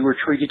 and we were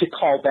treated to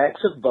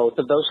callbacks of both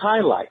of those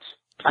highlights.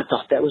 I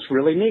thought that was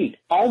really neat.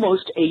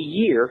 Almost a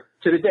year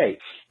to the day.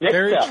 Next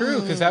Very up,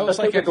 true, because that was let's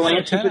like take a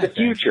glance into the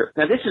future.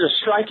 Now, this is a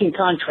striking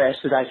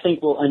contrast that I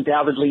think will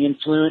undoubtedly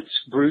influence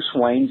Bruce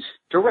Wayne's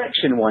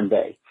direction one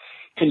day.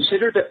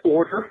 Consider the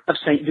Order of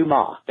St.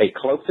 Dumas. They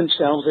cloak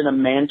themselves in a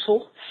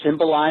mantle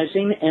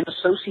symbolizing and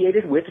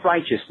associated with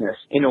righteousness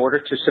in order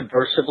to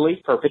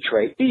subversively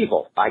perpetrate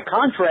evil. By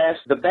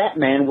contrast, the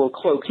Batman will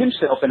cloak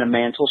himself in a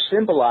mantle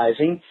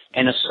symbolizing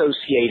and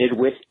associated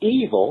with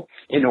evil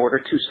in order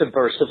to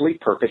subversively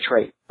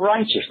perpetrate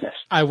righteousness.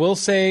 I will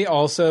say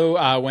also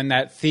when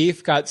that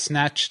thief got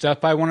snatched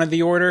up by one of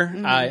the Order,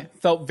 I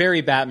felt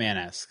very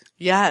Batman-esque.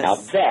 Yes. Now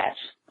that's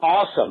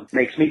awesome.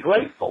 Makes me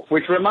grateful.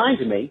 Which reminds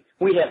me,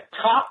 we have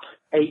top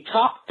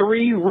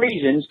 3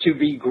 reasons to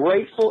be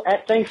grateful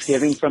at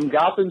Thanksgiving from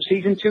Gotham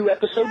Season 2,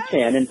 Episode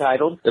 10,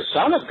 entitled The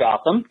Son of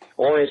Gotham,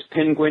 or as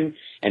Penguin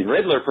and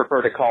Riddler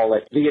prefer to call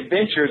it, The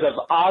Adventures of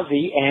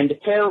Ozzy and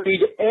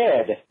Harried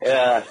Ed.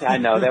 I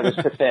know, that was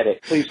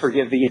pathetic. Please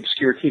forgive the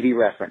obscure TV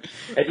reference.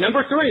 At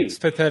number 3, it's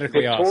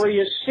pathetically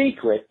Victoria's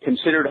Secret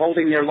considered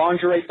holding their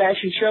lingerie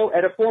fashion show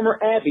at a former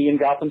Abbey in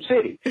Gotham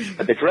City,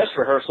 but the dress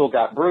rehearsal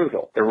got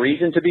brutal. The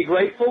reason to be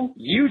grateful?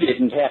 You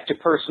didn't have to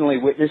personally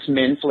witness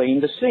men fleeing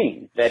the scene.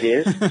 That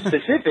is,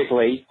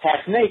 specifically,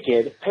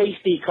 half-naked,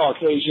 pasty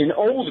Caucasian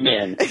old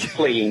men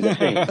fleeing the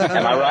scene.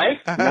 Am I right?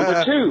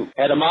 Number 2,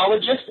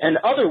 etymologists and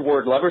other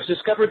word lovers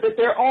discovered that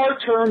there are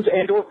terms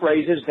and or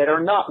phrases that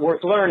are not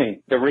worth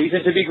learning. The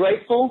reason to be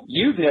grateful?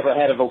 You've never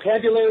had a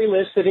vocabulary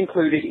list that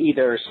included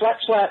either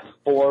slap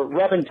or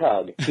rub and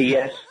tug.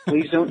 P.S.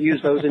 Please don't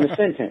use those in a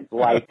sentence,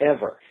 like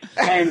ever.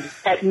 And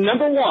at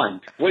number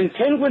 1, when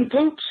Penguin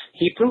poops,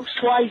 he poops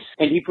twice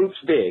and he poops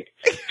big.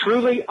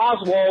 Truly,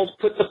 Oswald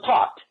put the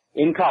pot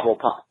in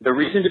Cobblepot. The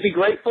reason to be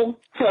grateful?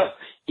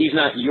 He's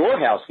not your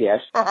house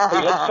guest. Hey,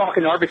 let's talk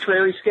an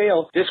arbitrary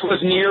scale. This was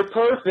near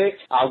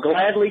perfect. I'll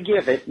gladly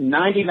give it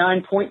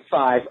 99.5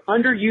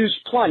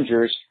 underused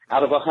plungers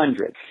out of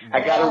 100.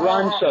 I gotta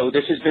run, so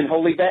this has been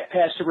Holy Bat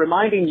Pastor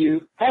reminding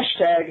you,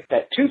 hashtag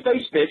that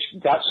two-faced bitch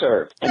got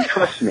served. And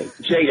trust me,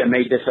 Jada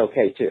made this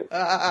okay too.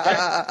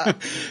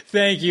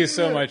 Thank you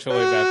so much,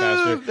 Holy Bat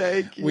Pastor.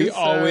 Thank you, We sir.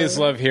 always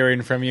love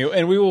hearing from you,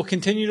 and we will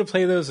continue to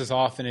play those as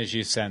often as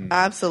you send them.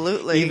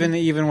 Absolutely.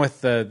 Even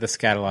with the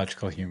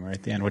scatological humor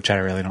at the end, which I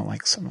really don't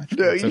like so much.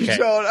 No, It's you okay.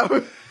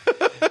 don't.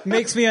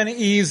 Makes me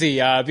uneasy.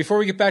 Before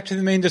we get back to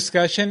the main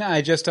discussion,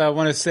 I just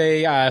want to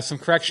say some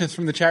corrections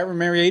from the chat room.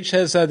 Mary H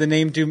says the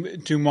name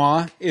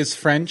Dumas is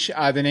French.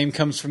 The name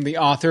comes from the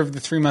author of The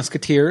Three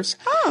Musketeers.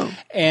 Oh.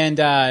 And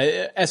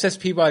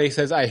SSP Body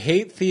says, I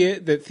hate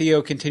that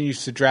Theo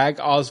continues to drag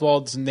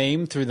Oswald's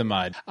name through the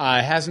mud.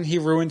 Hasn't he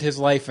ruined his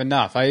life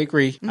enough? I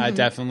agree,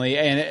 definitely.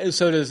 And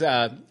so does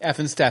F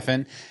and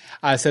Stefan.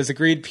 Says,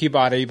 agreed,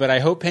 Peabody, but I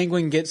hope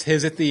Penguin gets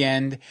his at the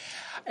end.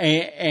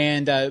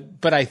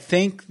 But I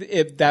think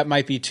that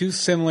might be too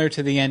similar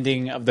to the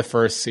ending of the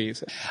first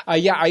season.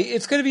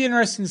 It's going to be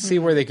interesting to see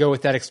where they go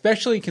with that,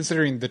 especially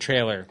considering the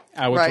trailer,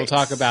 which we'll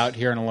talk about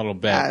here in a little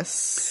bit.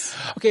 Yes.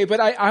 Okay, but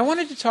I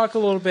wanted to talk a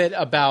little bit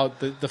about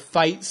the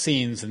fight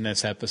scenes in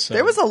this episode.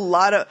 There was a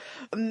lot of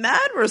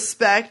mad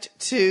respect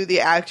to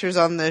the actors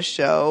on this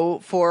show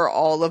for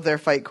all of their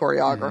fight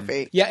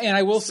choreography. Yeah, and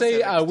I will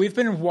say we've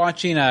been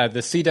watching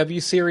the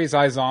CW series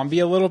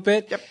iZombie a little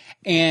bit. Yep.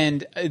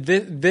 And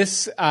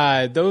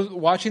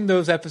watching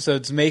those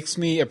episodes makes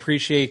me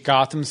appreciate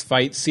Gotham's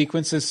fight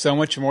sequences so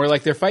much more.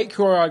 Like, their fight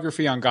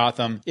choreography on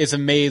Gotham is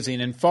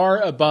amazing and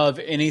far above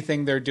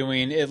anything they're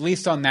doing, at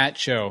least on that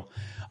show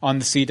on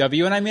the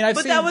CW. And I mean,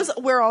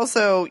 we're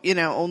also,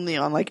 only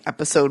on like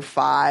episode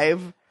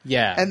 5.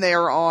 Yeah. And they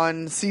are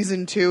on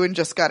season 2 and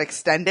just got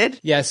extended.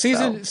 Yeah,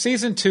 season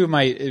 2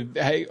 might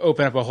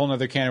open up a whole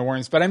nother can of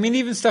worms. But I mean,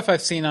 even stuff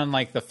I've seen on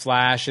like The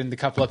Flash and the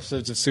couple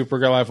episodes of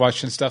Supergirl I've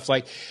watched and stuff,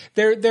 like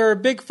there are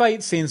big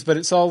fight scenes, but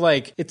it's all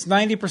like, it's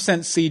 90%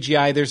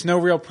 CGI. There's no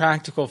real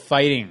practical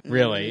fighting,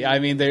 really. I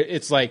mean,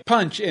 it's like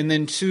punch and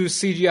then 2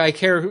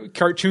 CGI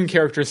cartoon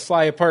characters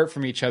fly apart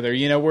from each other,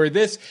 where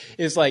this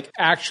is like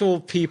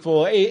actual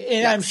people. And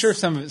yes. I'm sure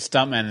some of it's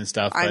stuntmen and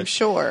stuff. I'm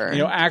sure.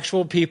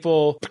 Actual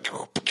people.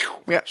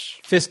 Yes.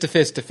 Fist to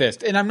fist to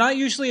fist. And I'm not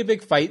usually a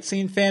big fight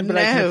scene fan, but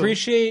I can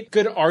appreciate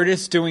good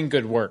artists doing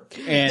good work.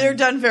 And they're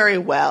done very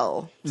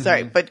well.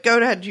 Sorry, but go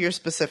ahead to your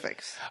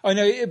specifics. Oh,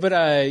 no, but,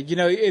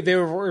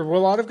 there were a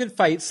lot of good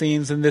fight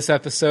scenes in this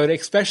episode,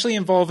 especially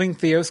involving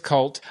Theo's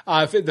cult.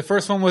 The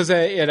first one was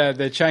at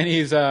the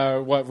Chinese,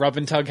 Rub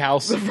and Tug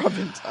house. The Rub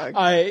and Tug.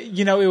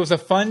 It was a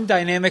fun,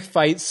 dynamic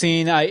fight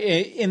scene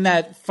in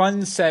that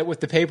fun set with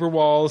the paper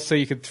walls so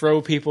you could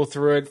throw people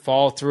through it,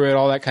 fall through it,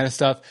 all that kind of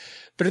stuff.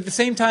 But at the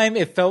same time,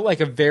 it felt like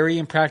a very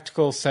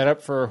impractical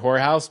setup for a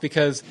whorehouse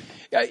because,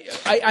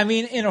 I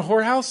mean, in a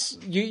whorehouse,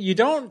 you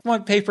don't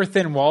want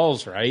paper-thin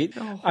walls, right?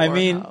 I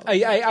mean,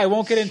 I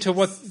won't get into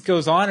what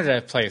goes on at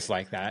a place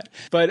like that.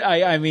 But,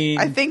 I mean...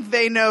 I think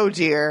they know,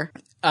 dear.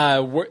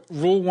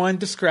 Rule 1,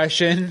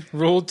 discretion.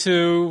 Rule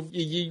 2,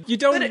 you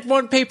don't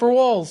want paper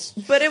walls.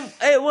 But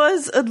it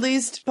was at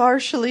least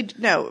partially,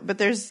 but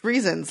there's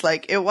reasons.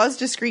 Like, it was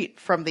discreet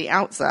from the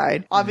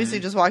outside. Obviously,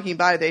 just walking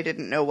by, they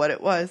didn't know what it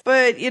was.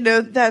 But,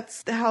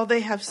 that's how they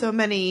have so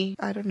many,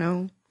 I don't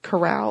know,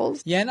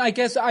 corrals. Yeah, and I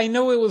guess I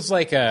know it was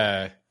like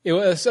it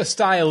was a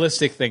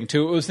stylistic thing,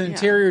 too. It was an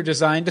interior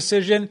design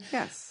decision.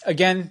 Yes.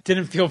 Again,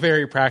 didn't feel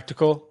very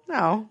practical.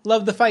 No.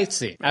 Love the fight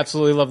scene.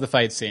 Absolutely love the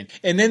fight scene.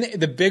 And then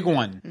the big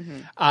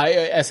one.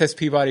 SS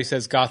Peabody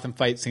says Gotham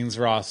fight scenes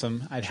are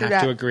awesome. I'd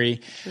have to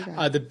agree.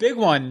 The big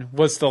one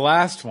was the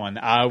last one,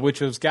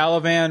 which was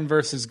Galavan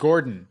versus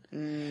Gordon.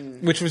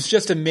 Which was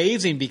just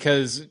amazing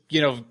because,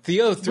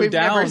 Theo threw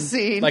down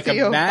like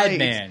Theo a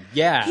madman.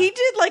 Yeah. He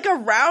did like a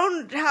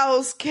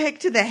roundhouse kick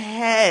to the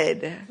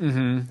head.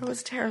 It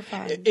was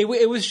terrifying.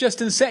 It was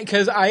just insane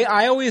because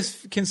I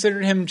always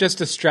considered him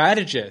just a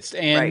strategist.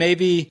 And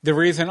maybe the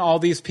reason all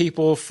these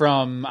people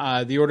from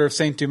the Order of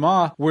Saint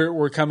Dumas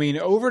were coming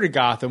over to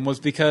Gotham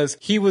was because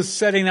he was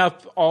setting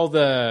up all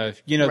the,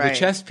 the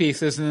chess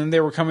pieces, and then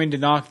they were coming to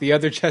knock the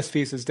other chess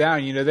pieces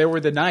down. They were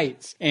the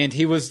knights, and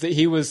he was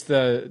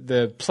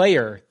the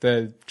player,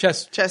 the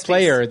chess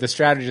player, the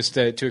strategist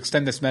to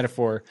extend this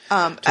metaphor.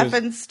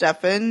 Evan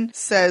Steffen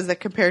says that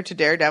compared to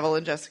Daredevil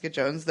and Jessica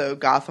Jones, though,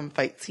 Gotham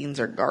fight scenes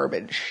are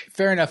garbage.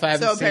 Fair enough. I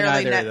haven't seen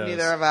either of those.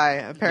 Neither have I.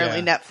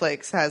 Apparently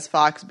Netflix has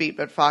Fox beat,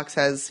 but Fox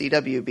has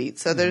CW beat.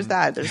 So there's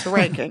that. There's the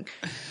ranking.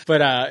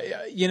 But,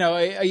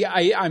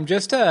 I'm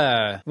just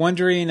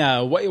wondering,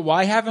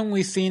 why haven't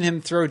we seen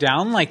him throw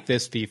down like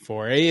this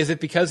before? Is it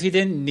because he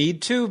didn't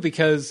need to?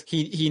 Because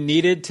he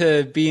needed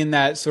to be in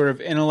that sort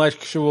of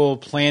intellectual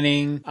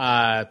planning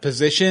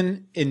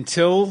position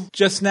until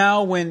just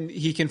now when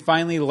he can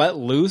finally let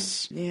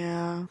loose?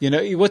 Yeah.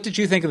 What did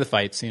you think of the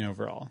fight scene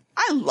overall?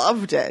 I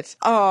loved it.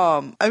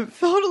 I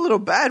felt a little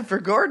bad for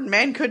Gordon.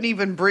 Man couldn't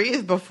even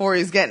breathe before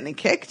he's getting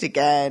kicked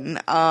again.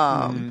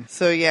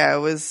 So yeah, it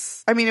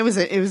was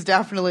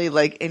definitely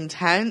like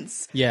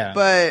intense. Yeah.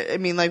 But I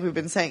mean, like we've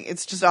been saying,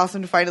 it's just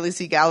awesome to finally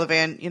see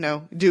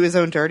Galavan, do his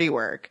own dirty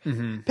work.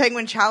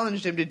 Penguin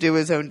challenged him to do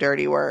his own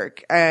dirty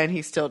work, and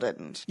he still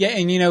didn't. Yeah,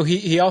 and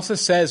he also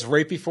says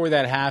right before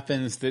that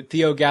happens that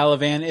Theo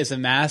Galavan is a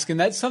mask, and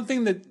that's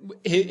something that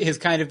has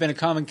kind of been a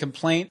common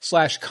complaint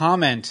 /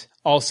 comment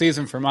all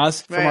season from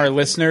us, from our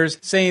listeners,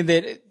 saying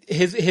that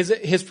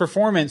his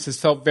performance has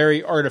felt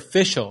very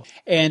artificial.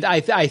 And I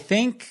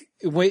think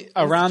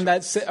around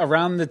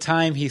the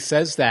time he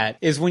says that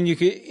is when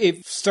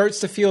it starts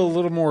to feel a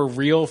little more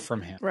real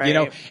from him.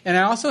 Right. And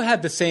I also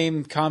had the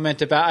same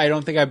comment about, I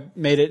don't think I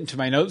made it into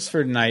my notes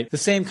for tonight, the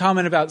same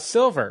comment about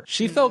Silver.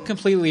 She felt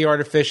completely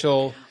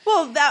artificial.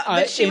 Well,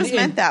 but she was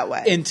meant that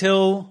way.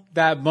 Until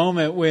that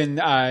moment when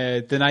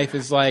the knife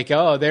is like,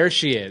 oh, there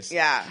she is.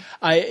 Yeah.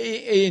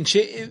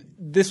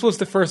 This was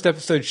the first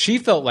episode she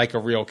felt like a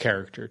real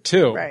character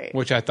too, right.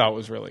 Which I thought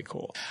was really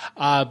cool.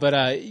 But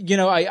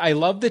I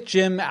love that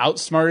Jim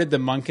outsmarted the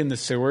monk in the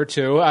sewer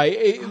too.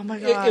 Oh my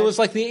God. It was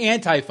like the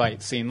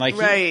anti-fight scene. Like,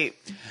 right.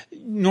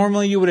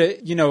 Normally you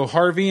would,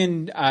 Harvey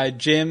and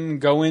Jim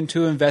go in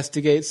to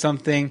investigate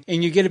something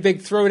and you get a big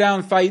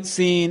throwdown fight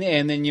scene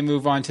and then you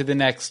move on to the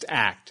next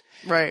act.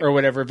 Right. Or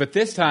whatever. But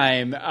this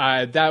time,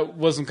 that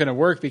wasn't going to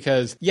work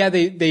because,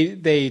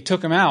 they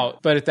took him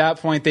out. But at that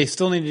point, they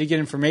still needed to get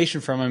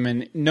information from him.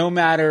 And no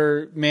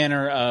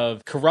manner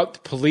of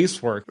corrupt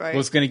police work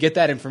was going to get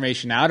that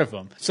information out of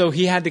him. So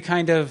he had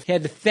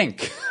to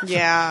think.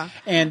 Yeah.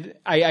 And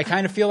I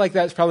kind of feel like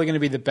that's probably going to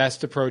be the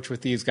best approach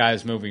with these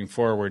guys moving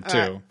forward,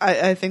 too.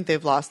 I think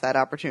they've lost that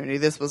opportunity.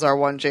 This was our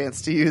one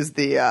chance to use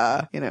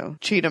the,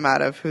 cheat them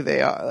out of who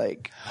they are.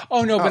 Like,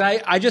 oh, no, but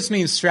I just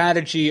mean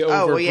strategy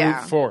over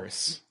brute force.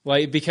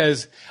 Like,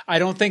 because I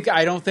don't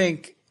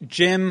think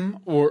Jim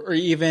or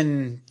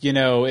even,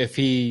 if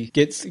he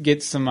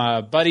gets some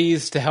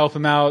buddies to help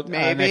him out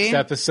next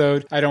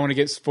episode. I don't want to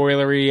get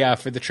spoilery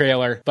for the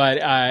trailer,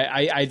 but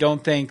I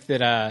don't think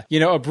that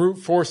a brute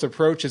force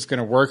approach is going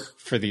to work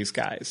for these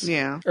guys.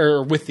 Yeah.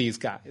 Or with these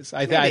guys.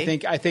 I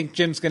think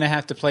Jim's going to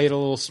have to play it a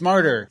little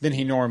smarter than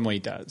he normally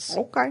does.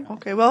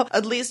 Okay. Well,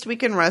 at least we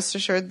can rest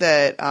assured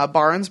that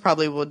Barnes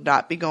probably would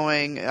not be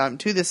going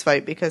to this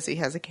fight because he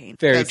has a cane.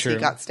 Very true. He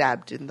got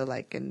stabbed in the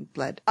leg and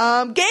bled.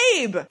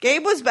 Gabe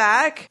was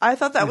back. I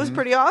thought that was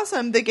pretty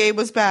awesome that Gabe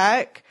was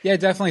back. Yeah,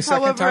 definitely.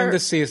 Second time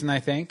this season, I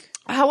think.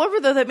 However,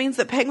 though, that means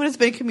that Penguin has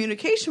been in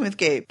communication with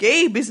Gabe.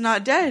 Gabe is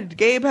not dead.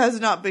 Gabe has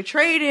not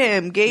betrayed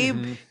him.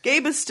 Gabe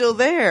is still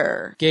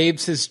there.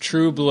 Gabe's his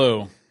true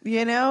blue.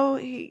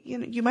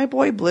 You my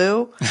boy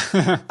Blue. So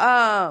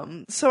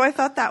I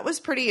thought that was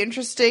pretty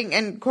interesting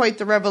and quite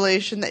the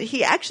revelation that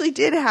he actually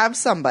did have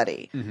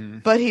somebody,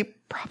 but he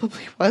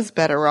probably was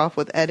better off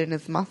with Ed and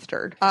his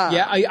mustard.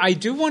 I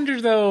do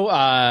wonder though.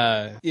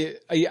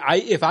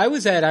 If I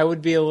was Ed, I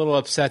would be a little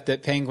upset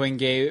that Penguin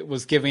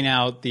was giving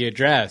out the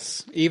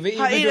address. Even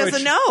he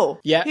doesn't know.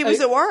 Yeah, he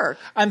was at work.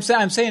 I'm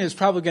saying it's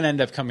probably going to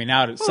end up coming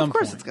out at some point. Of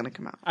course, it's going to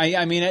come out.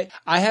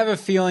 I have a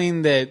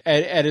feeling that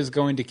Ed is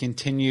going to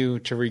continue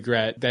to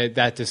regret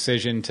that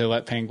decision to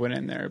let Penguin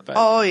in there. But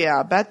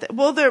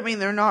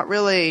they're not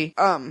really.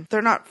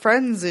 They're not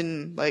friends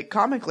in like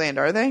Comic Land,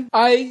 are they?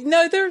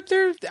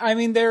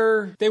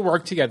 They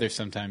work together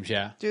sometimes,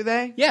 yeah. Do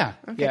they? Yeah.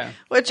 Okay. Yeah.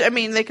 Which,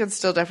 they could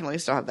still definitely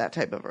have that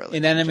type of relationship.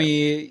 An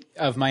enemy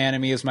of my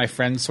enemy is my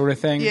friend sort of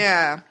thing.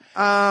 Yeah.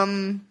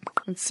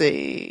 Let's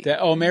see.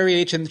 Mary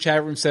H. in the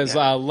chat room says,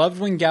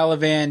 loved when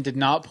Gallivan did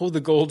not pull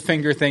the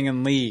Goldfinger thing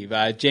and leave.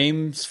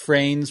 James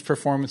Frain's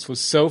performance was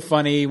so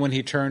funny when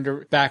he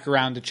turned back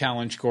around to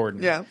challenge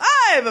Gordon. Yeah.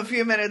 I have a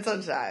few minutes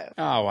on time.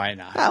 Oh, why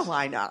not?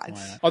 Why not?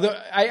 Although,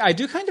 I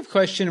do kind of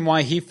question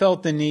why he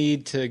felt the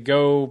need to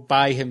go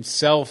by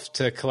himself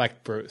to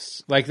collect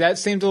Bruce. Like, that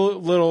seemed a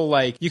little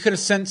like, you could have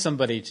sent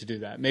somebody to do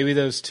that. Maybe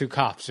those two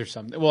cops or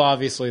something. Well,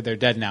 obviously, they're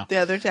dead now.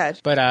 Yeah, they're dead.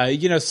 But,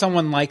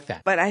 someone like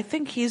that. But I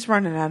think he's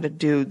running out of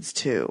dudes,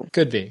 too.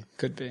 Could be.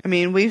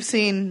 We've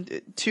seen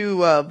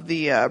two of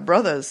the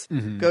brothers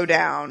go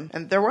down,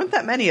 and there weren't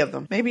that many of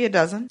them. Maybe a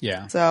dozen.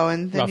 Yeah. So,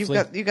 and then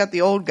roughly. you got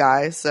the old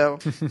guy, so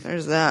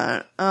there's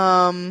that.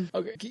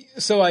 Okay.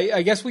 So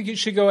I guess we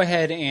should go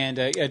ahead and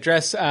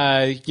address,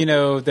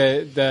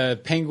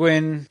 the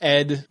Penguin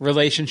Ed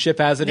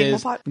relationship as it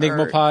is.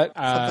 Nigmapot.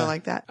 Something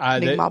like that.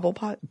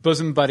 Nigmablepot.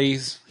 Bosom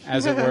buddies,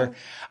 as it were.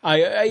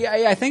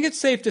 I think it's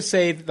safe to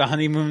say that the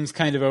honeymoon's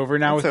kind of over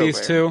now with these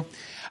two.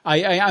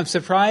 I'm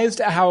surprised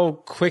how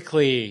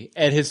quickly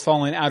Ed has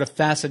fallen out of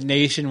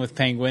fascination with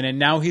Penguin, and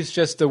now he's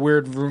just the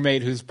weird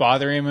roommate who's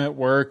bothering him at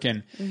work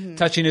and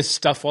touching his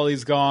stuff while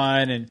he's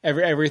gone and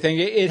everything.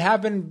 It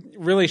happened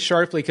really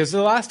sharply because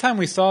the last time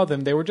we saw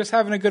them, they were just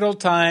having a good old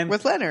time.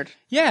 With Leonard.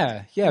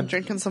 Yeah.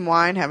 Drinking some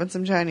wine, having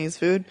some Chinese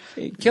food.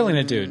 Killing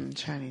a dude.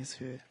 Chinese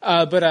food.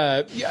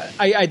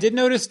 I did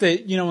notice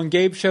that, when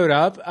Gabe showed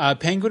up,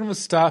 Penguin was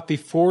stopped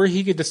before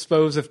he could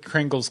dispose of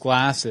Kringle's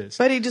glasses.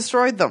 But he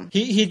destroyed them.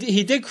 He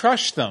did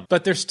crush them,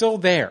 but they're still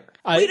there.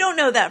 We don't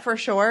know that for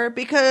sure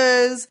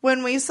because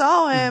when we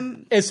saw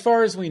him, as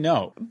far as we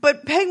know,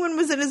 but Penguin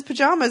was in his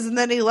pajamas and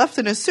then he left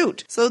in a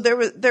suit. So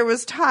there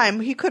was time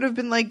he could have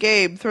been like,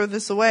 Gabe, throw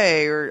this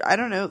away, or I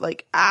don't know,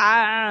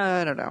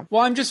 I don't know.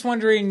 Well, I'm just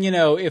wondering,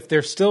 if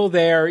they're still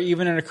there,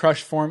 even in a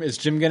crushed form, is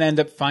Jim going to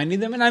end up finding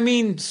them?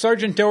 And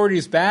Sergeant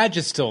Doherty's badge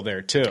is still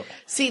there too.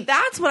 See,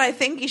 that's what I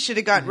think he should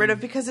have gotten rid of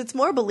because it's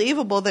more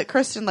believable that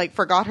Kristen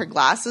forgot her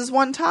glasses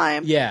one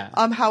time. Yeah.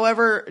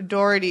 However,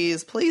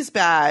 Doherty's police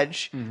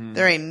badge.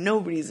 There ain't no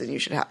reason you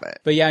should have it.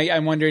 But yeah,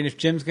 I'm wondering if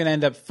Jim's going to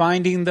end up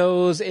finding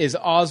those. Is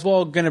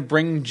Oswald going to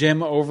bring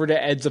Jim over to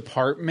Ed's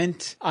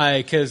apartment?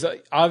 Because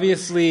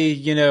obviously,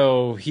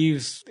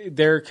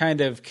 they're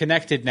kind of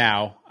connected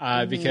now.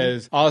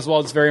 because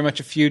Oswald's very much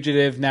a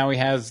fugitive. Now he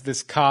has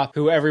this cop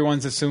who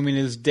everyone's assuming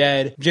is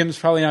dead. Jim's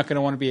probably not going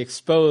to want to be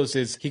exposed.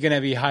 Is he going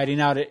to be hiding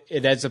out at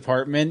Ed's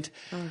apartment?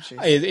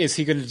 Is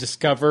he going to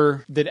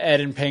discover that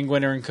Ed and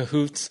Penguin are in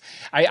cahoots?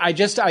 I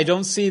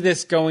don't see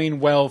this going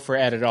well for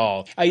Ed at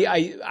all.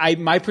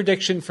 My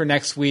prediction for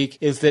next week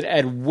is that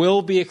Ed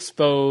will be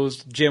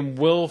exposed. Jim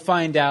will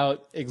find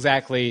out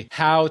exactly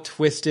how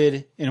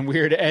twisted and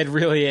weird Ed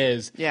really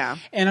is. Yeah.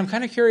 And I'm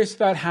kind of curious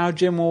about how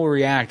Jim will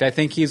react. I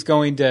think he's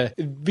going to,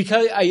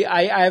 because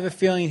I have a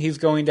feeling he's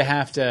going to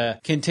have to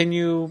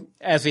continue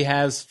as he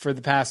has for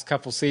the past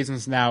couple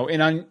seasons now,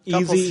 an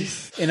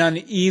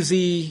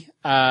uneasy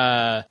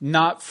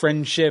not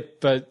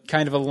friendship, but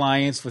kind of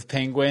alliance with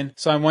Penguin.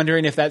 So I'm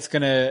wondering if that's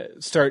going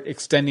to start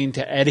extending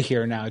to Ed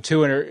here now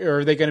too, or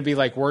are they going to be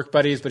like work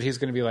buddies? But he's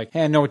going to be like,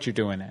 "Hey, I know what you're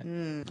doing,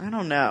 Ed." I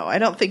don't know. I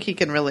don't think he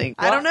can really.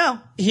 Well, I don't know.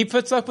 He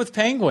puts up with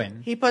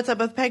Penguin.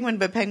 But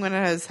Penguin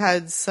has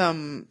had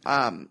some.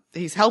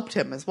 He's helped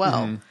him as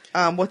well.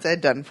 What's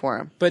Ed done for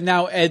him? But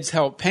now Ed's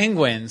helped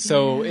Penguin,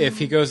 so if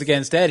he goes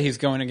against Ed, he's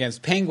going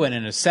against Penguin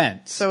in a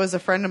sense. So is a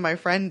friend of my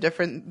friend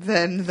different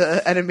than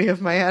the enemy of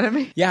my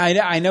enemy? Yeah,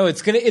 I know.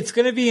 It's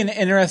gonna be an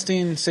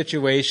interesting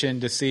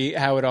situation to see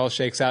how it all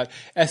shakes out.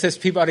 SS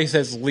Peabody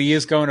says Lee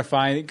is going to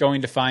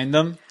find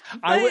them.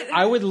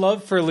 I would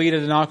love for Lee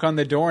to knock on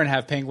the door and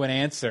have Penguin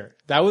answer.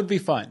 That would be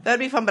fun. That'd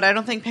be fun, but I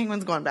don't think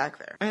Penguin's going back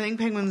there. I think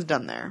Penguin's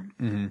done there.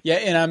 Mm-hmm. Yeah,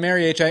 and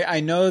Mary H.,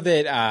 I know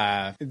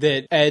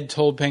that Ed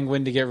told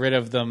Penguin to get rid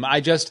of them.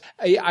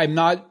 I'm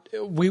not.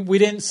 We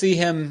didn't see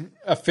him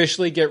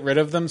officially get rid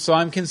of them, so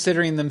I'm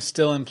considering them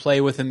still in play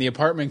within the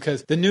apartment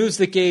because the news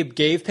that Gabe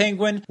gave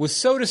Penguin was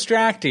so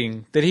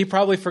distracting that he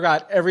probably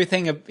forgot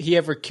everything he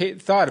ever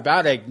thought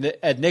about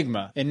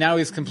Enigma, and now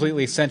he's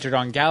completely centered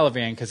on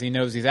Galavan because he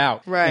knows he's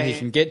out and he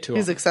can get to him.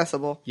 He's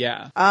accessible.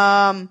 Yeah.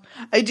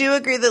 I do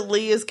agree that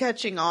Lee is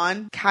catching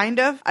on,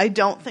 kind of. I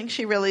don't think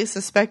she really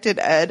suspected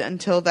Ed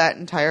until that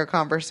entire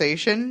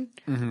conversation.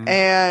 Mm-hmm.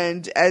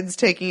 And Ed's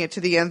taking it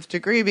to the nth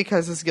degree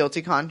because his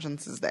guilty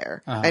conscience is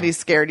there. And he's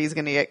scared he's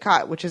going to get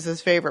caught, which is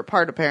his favorite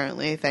part,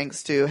 apparently,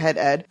 thanks to Head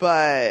Ed.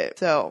 But,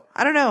 so,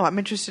 I don't know. I'm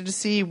interested to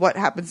see what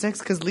happens next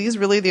because Lee's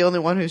really the only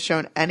one who's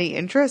shown any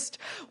interest,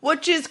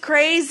 which is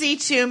crazy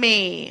to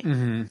me.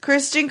 Mm-hmm.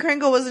 Kristen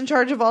Kringle was in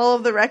charge of all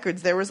of the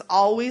records. There was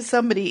always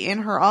somebody in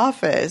her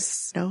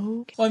office.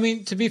 No. Well, I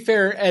mean, to be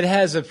fair, Ed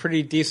has a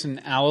pretty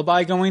decent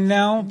alibi going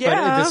now. Yeah. But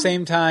at the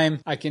same time,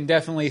 I can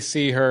definitely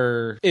see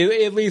her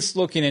at least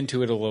looking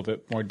into it a little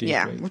bit more deeply.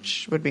 Yeah,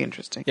 which would be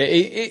interesting. Yeah,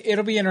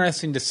 it'll be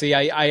interesting to see.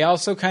 I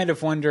also kind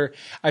of wonder,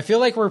 I feel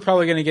like we're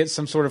probably going to get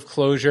some sort of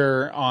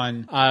closure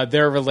on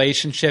their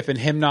relationship and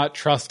him not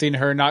trusting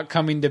her, not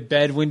coming to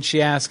bed when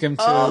she asks him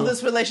to. Oh,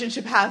 this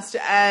relationship has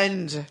to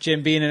end.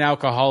 Jim being an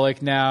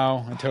alcoholic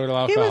now, a total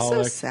alcoholic. He was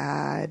so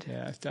sad.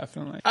 Yeah,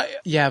 definitely.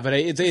 But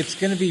it's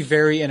going to be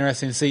very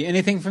interesting to see.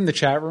 Anything from the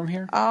chat room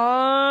here?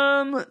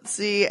 Let's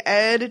see.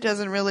 Ed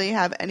doesn't really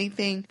have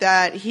anything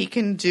that he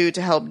can do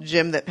to help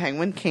Jim that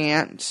Penguin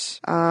can't.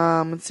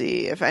 Let's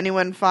see. If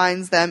anyone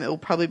finds them, it will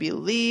probably be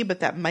Lee,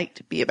 but that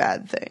might be a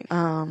bad thing.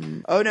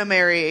 Oh no,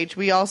 Mary H.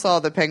 We all saw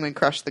the Penguin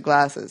crush the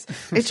glasses.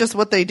 It's just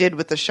what they did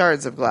with the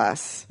shards of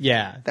glass.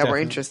 Yeah. That we're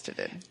interested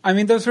in. I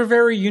mean, those were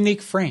very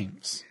unique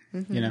frames.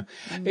 Mm-hmm. You know,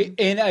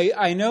 and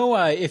I know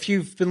if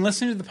you've been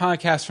listening to the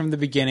podcast from the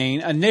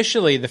beginning,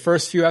 initially the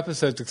first few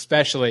episodes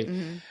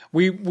especially,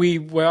 we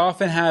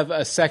often have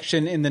a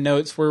section in the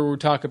notes where we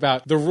talk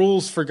about the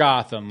rules for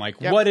Gotham, like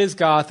what is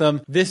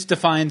Gotham? This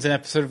defines an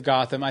episode of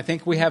Gotham. I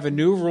think we have a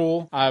new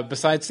rule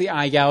besides the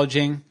eye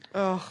gouging,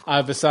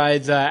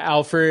 besides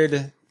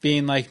Alfred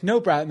being like,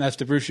 "No,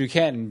 Master Bruce, you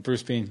can't," and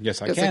Bruce being,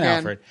 "Yes, I can,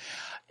 Alfred."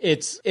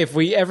 It's if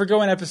we ever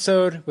go an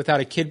episode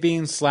without a kid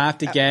being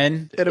slapped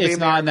again, it's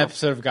not an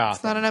episode of Gotham.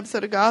 It's not an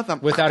episode of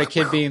Gotham. Without a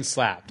kid being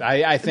slapped.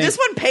 I think this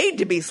one paid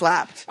to be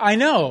slapped. I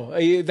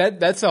know.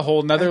 That's a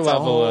whole nother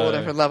level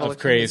of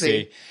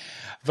crazy.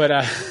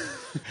 But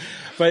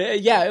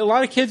yeah, a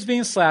lot of kids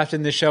being slapped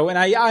in this show, and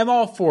I'm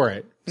all for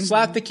it.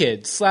 Slap the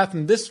kids. Slap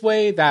them this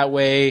way, that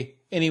way.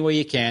 Any way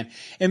you can.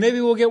 And maybe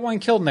we'll get one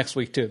killed next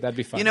week, too. That'd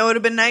be fun. You know what would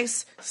have been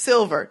nice?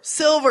 Silver.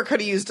 Silver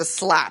could have used a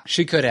slap.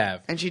 She could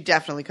have. And she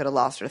definitely could have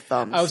lost her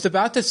thumbs. I was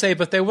about to say,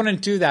 but they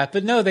wouldn't do that.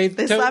 But no, they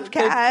slapped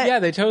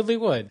Cat. They totally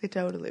would. They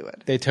totally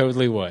would. They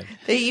totally would.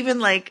 They even,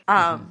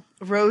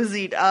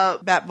 rosied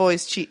up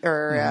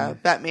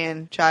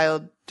Batman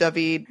Child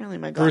David. Really,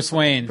 my Bruce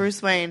Wayne.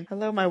 Bruce Wayne.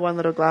 Hello, my one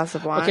little glass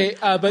of wine. Okay,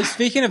 but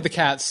speaking of the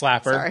cat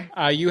slapper,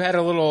 you had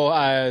a little.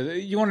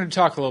 You wanted to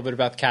talk a little bit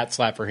about the cat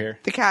slapper here.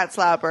 The cat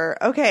slapper.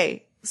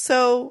 Okay,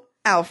 so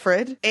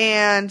Alfred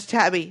and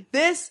Tabby.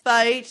 This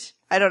fight.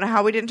 I don't know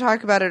how we didn't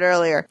talk about it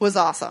earlier. Was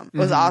awesome.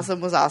 Was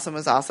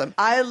awesome.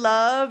 I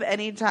love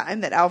any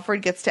time that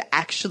Alfred gets to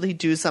actually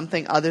do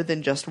something other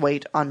than just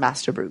wait on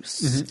Master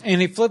Bruce.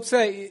 And he flips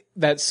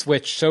that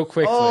switch so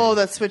quickly. Oh,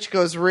 that switch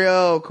goes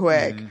real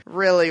quick.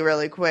 Really,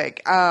 really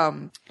quick.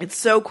 It's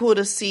so cool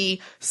to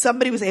see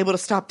somebody was able to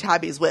stop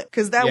Tabby's whip,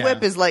 because that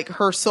whip is like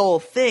her sole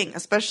thing,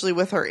 especially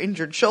with her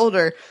injured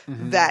shoulder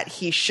that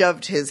he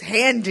shoved his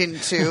hand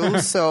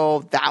into.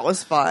 So that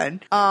was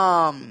fun.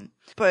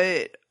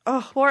 But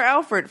poor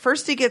Alfred.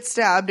 First he gets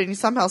stabbed and he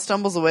somehow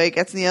stumbles away,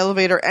 gets in the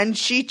elevator, and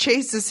she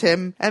chases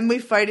him, and we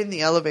fight in the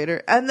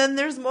elevator. And then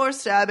there's more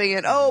stabbing,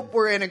 and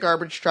we're in a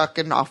garbage truck,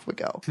 and off we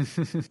go.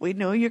 We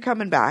know you're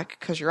coming back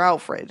because you're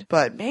Alfred.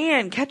 But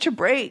man, catch a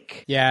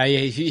break. Yeah,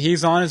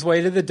 he's on his way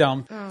to the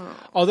dump.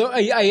 Although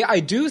I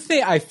do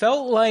think I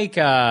felt like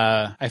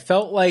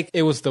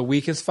it was the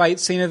weakest fight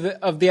scene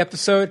of the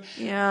episode.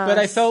 Yeah, but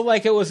I felt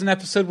like it was an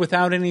episode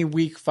without any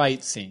weak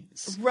fight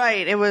scenes.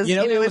 Right. It was.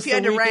 If you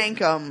had to rank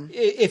them,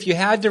 if you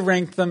had to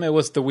rank them, it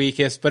was the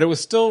weakest, but it was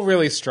still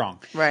really strong.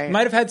 Right. It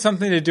might have had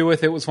something to do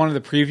with it was one of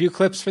the preview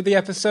clips for the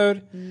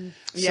episode.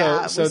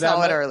 Yeah, we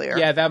saw it earlier.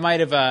 Yeah, that might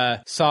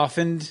have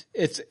softened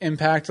its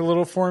impact a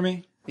little for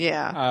me.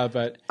 Yeah.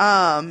 But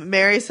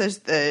Mary says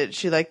that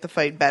she liked the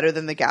fight better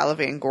than the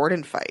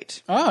Gallivan-Gordon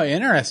fight. Oh,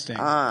 interesting.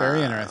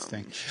 Very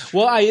interesting.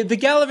 Well, the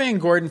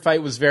Gallivan-Gordon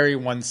fight was very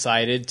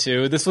one-sided,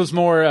 too. This was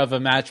more of a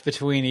match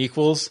between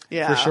equals,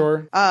 for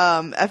sure.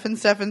 F and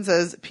Stefan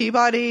says,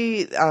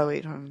 Peabody... Oh,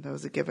 wait, that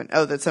was a given.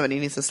 Oh, that somebody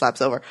needs to slap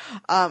Silver.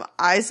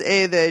 I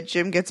say that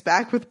Jim gets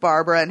back with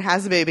Barbara and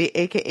has a baby,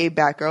 a.k.a.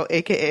 Batgirl,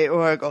 a.k.a.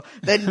 Oracle,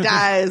 then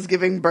dies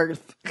giving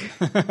birth.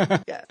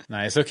 Yeah.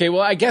 Nice. Okay,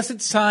 well, I guess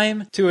it's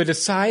time to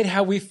decide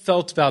how we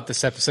felt about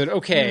this episode.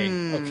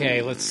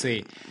 Okay, let's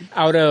see.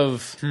 Out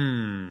of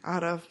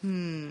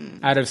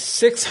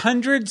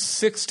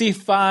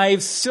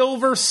 665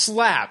 silver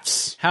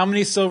slaps, how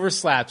many silver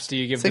slaps do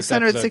you give this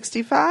episode?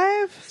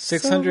 665?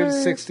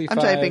 665.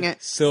 I'm typing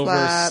it.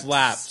 Silver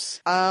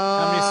slaps.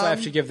 How many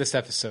slaps do you give this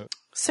episode?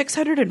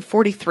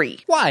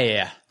 643.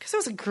 Why? Because it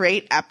was a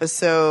great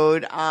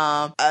episode.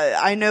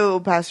 I know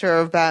Pastor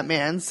of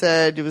Batman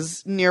said it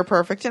was near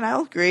perfect, and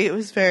I'll agree. It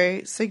was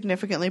very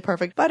significantly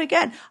perfect. But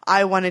again,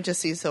 I wanted to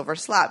see Silver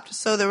slapped.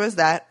 So there was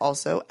that.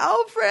 Also,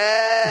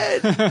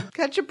 Alfred!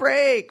 Catch a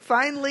break.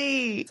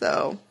 Finally.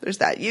 So there's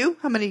that. You?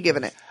 How many are you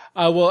giving it?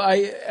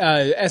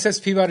 SS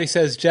Peabody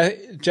says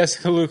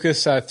Jessica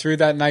Lucas threw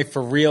that knife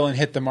for real and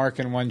hit the mark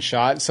in one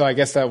shot. So I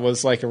guess that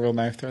was like a real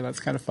knife throw. That's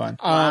kind of fun.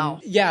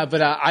 Wow. Yeah,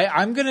 but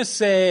I'm going to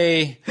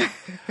say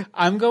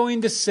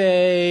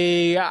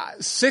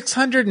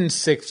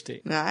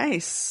 660.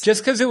 Nice.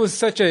 Just because it was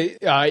such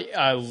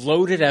a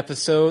loaded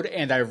episode,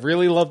 and I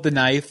really loved the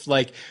knife.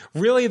 Like,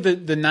 really,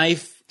 the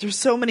knife. There's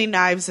so many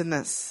knives in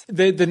this.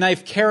 The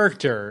knife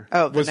character.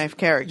 Oh, the knife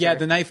character. Yeah,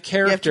 the knife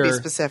character. You have to be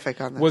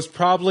specific on this. Was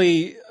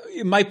probably...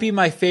 It might be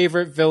my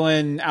favorite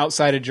villain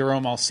outside of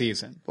Jerome all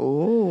season.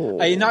 Ooh.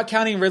 Not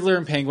counting Riddler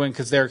and Penguin,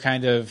 because they're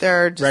kind of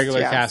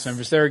regular cast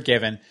members. They're a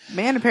given.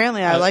 Man,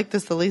 apparently I like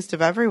this the least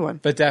of everyone.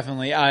 But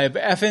definitely.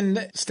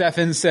 Effin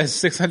Stefan says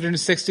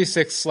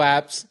 666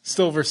 slaps,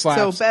 silver slaps.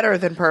 So better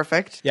than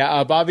perfect.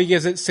 Yeah, Bobby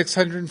gives it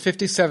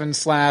 657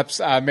 slaps.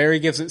 Mary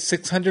gives it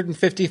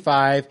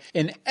 655.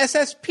 And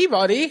SS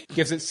Peabody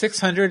gives it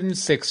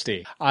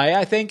 660.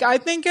 I think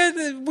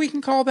we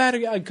can call that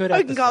a good episode.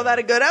 We can call that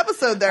a good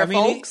episode there,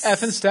 folks.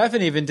 F and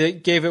Stefan even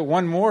gave it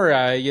one more,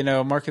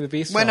 Mark of the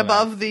Beast. Went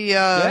above the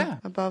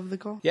above the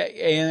goal. Yeah,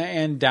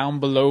 and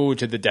down below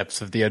to the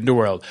depths of the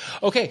underworld.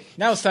 Okay,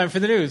 now it's time for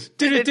the news.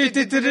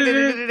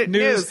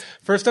 News.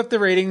 First up, the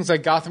ratings.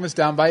 Gotham was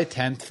down by a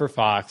 10th for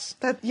Fox.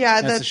 That's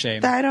a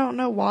shame. I don't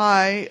know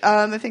why.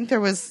 I think there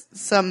was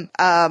some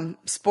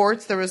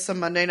sports. There was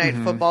some Monday Night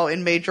Football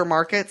in major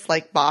markets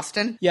like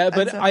Boston. Yeah,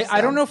 but I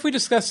don't know if we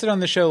discussed it on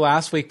the show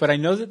last week, but I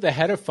know that the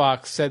head of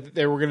Fox said that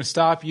they were going to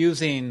stop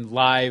using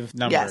live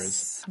numbers.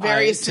 Yes,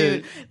 very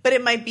soon. But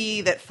it might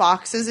be that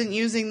Fox isn't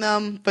using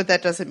them, but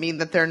that doesn't mean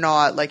that they're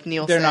not, like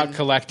Nielsen. They're not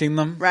collecting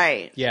them.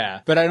 Right.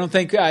 Yeah. But I don't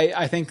think,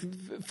 I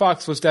think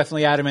Fox was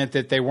definitely adamant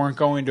that they weren't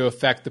going to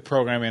affect the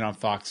programming on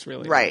Fox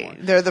really. Right.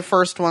 Anymore. They're the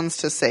first ones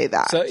to say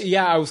that. So,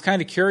 yeah, I was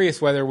kind of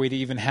curious whether we'd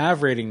even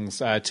have ratings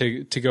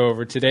to go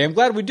over today. I'm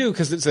glad we do,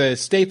 because it's a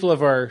staple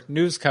of our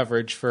news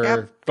coverage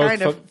for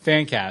both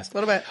Fancast. A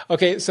little bit.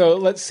 Okay, so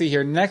let's see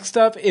here. Next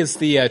up is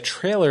the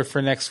trailer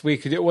for next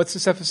week. What's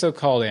this episode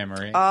called,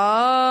 Anne-Marie?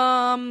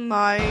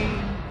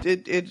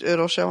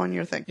 It'll show on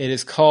your thing. It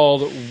is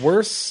called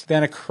Worse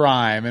Than a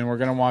Crime, and we're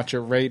going to watch it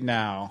right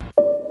now.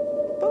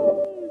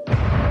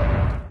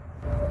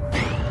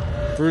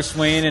 Bruce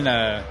Wayne in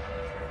a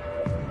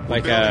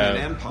white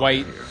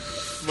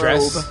dress.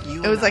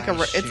 Robe. It was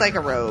it's like a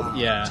robe.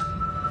 Yeah.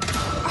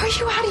 Are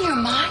you out of your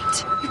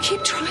mind? You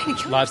keep trying to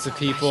kill Lots of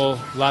people,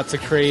 lots of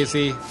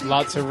crazy,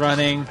 lots of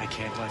running,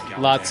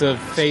 lots of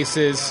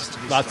faces,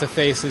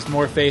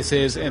 more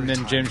faces, and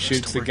then Jim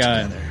shoots the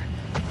gun.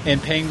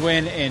 And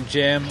Penguin and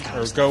Jim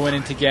are going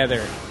in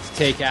together to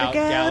take out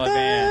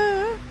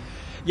Gallivan.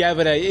 Yeah,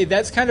 but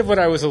that's kind of what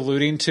I was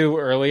alluding to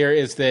earlier,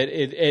 is that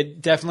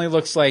it definitely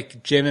looks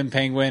like Jim and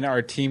Penguin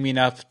are teaming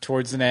up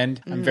towards an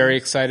end. I'm very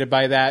excited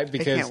by that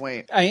because I can't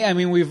wait. I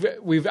mean,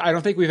 I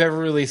don't think we've ever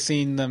really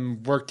seen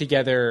them work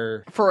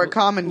together for a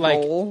common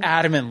goal,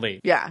 adamantly.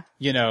 Yeah.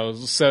 You know,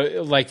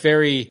 so like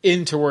very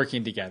into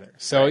working together.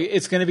 So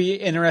it's going to be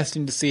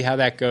interesting to see how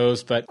that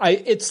goes. But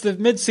it's the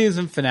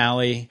mid-season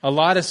finale. A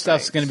lot of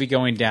stuff's going to be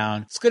going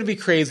down. It's going to be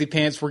crazy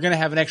pants. We're going to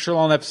have an extra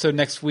long episode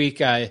next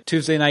week,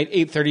 Tuesday night,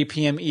 8:30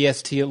 p.m.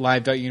 EST at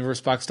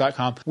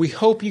live.universebox.com. We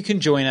hope you can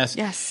join us.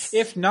 Yes.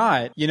 If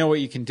not, you know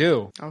what you can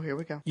do. Oh, here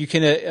we go. You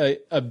can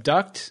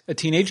abduct a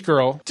teenage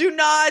girl. Do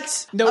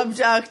not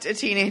abduct a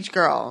teenage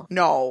girl.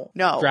 No.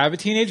 Grab a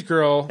teenage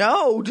girl.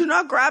 No, do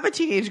not grab a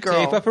teenage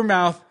girl. Tape up her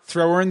mouth.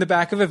 Throw her in the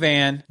back of a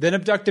van, then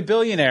abduct a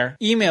billionaire.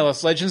 Email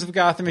us,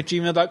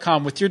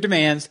 legendsofgotham@gmail.com with your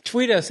demands.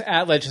 Tweet us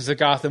at Legends of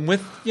Gotham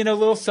with,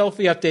 little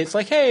selfie updates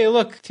like, hey,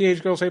 look,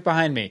 teenage girl's right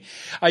behind me.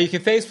 You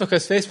can Facebook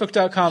us,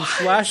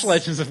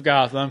 facebook.com/Legends of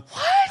Gotham.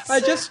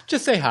 What?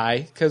 Just say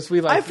hi, because we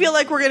like... I feel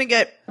like we're going to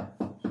get...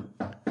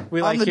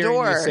 We like hearing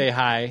you say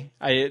hi.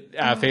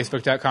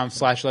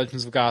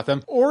 Facebook.com/Legends of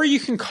Gotham. Or you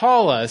can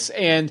call us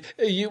and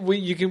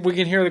we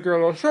can hear the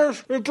girl go,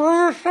 Bruce,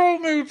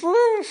 help me,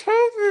 Bruce,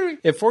 help me.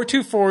 At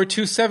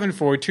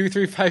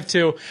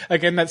 424-274-2352.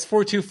 Again, that's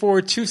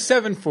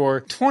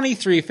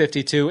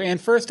 424-274-2352.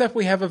 And first up,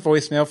 we have a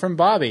voicemail from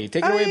Bobby.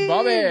 Take it away,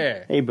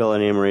 Bobby. Hey, Bill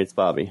and Amory, it's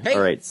Bobby. Hey.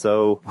 All right,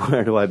 so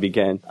where do I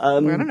begin? I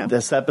don't know.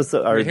 This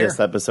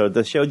episode,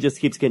 the show just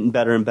keeps getting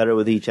better and better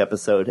with each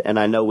episode. And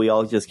I know we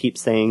all just keep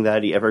saying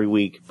that every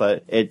week,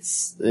 but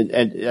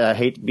and I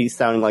hate to be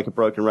sounding like a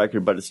broken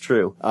record, but it's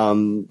true.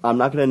 I'm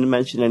not going to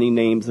mention any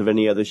names of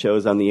any other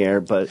shows on the air,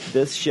 but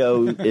this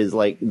show is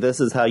like, this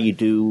is how you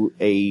do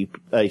a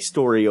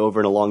story over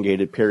an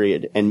elongated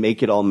period and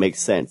make it all make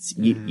sense.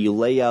 You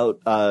lay out,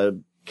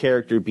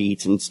 character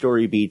beats and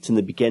story beats in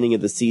the beginning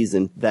of the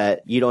season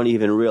that you don't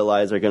even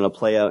realize are going to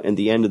play out in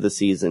the end of the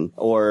season,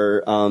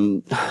 or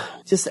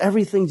just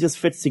everything just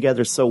fits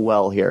together so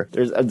well here.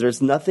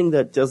 There's nothing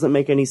that doesn't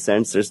make any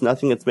sense. There's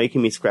nothing that's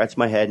making me scratch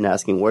my head and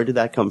asking, where did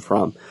that come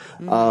from?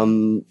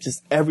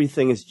 Just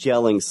everything is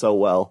gelling so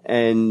well,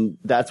 and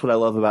that's what I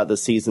love about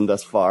this season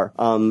thus far.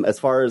 As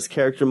far as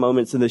character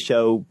moments in the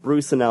show,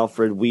 Bruce and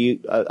Alfred,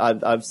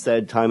 I've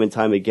said time and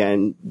time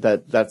again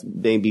that that's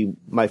maybe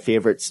my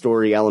favorite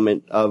story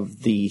element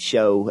of the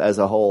show as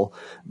a whole.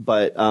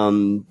 But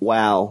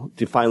wow,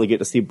 to finally get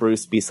to see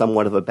Bruce be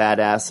somewhat of a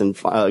badass and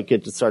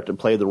get to start to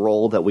play the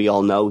role that we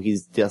all know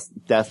he's just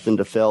destined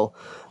to fill.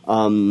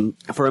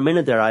 For a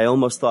minute there, I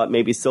almost thought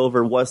maybe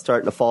Silver was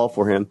starting to fall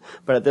for him,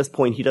 but at this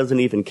point he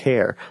doesn't even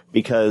care,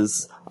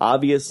 because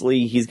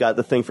obviously he's got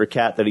the thing for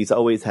Kat that he's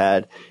always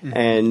had,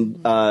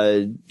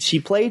 and she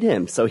played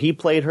him, so he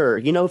played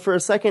her. For a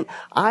second,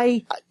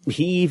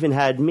 he even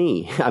had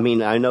me. I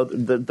mean, I know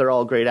that they're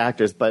all great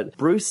actors, but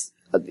Bruce,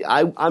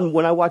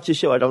 when I watch the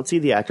show, I don't see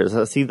the actors,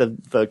 I see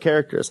the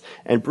characters.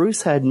 And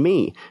Bruce had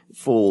me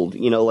fooled,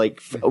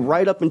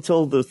 right up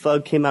until the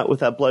thug came out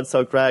with that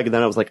blood-soaked rag, and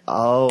then I was like,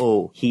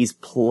 oh, he's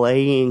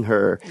playing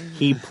her.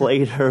 He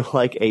played her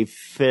like a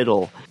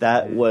fiddle.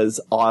 That was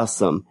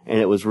awesome. And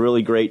it was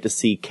really great to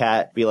see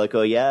Kat be like,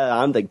 oh yeah,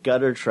 I'm the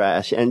gutter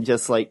trash. And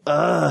just like,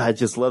 I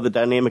just love the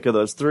dynamic of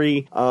those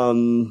three.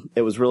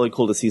 It was really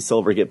cool to see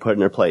Silver get put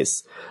in her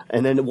place.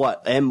 And then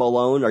what? M.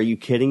 Malone? Are you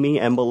kidding me?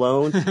 M.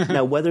 Malone?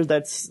 Now, whether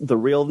that's the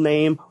real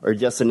name or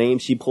just a name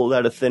she pulled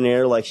out of thin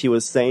air like she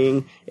was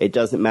saying, it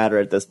doesn't matter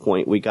at this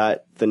point. We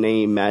got the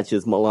name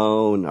matches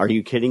Malone. Are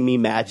you kidding me?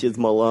 Matches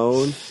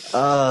Malone?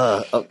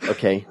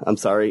 Okay. I'm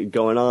sorry.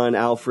 Going on.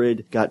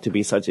 Alfred got to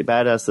be such a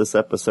badass this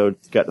episode.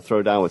 Got to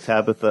throw down with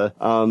Tabitha.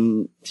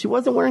 She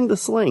wasn't wearing the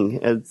sling,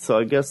 and so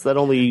I guess that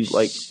only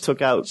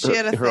took out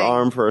her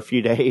arm for a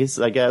few days,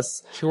 I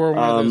guess. She wore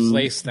one of those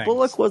lace things.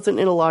 Bullock wasn't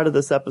in a lot of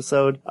this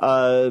episode,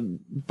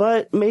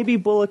 but maybe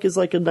Bullock is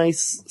like a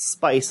nice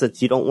spice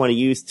that you don't want to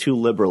use too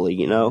liberally,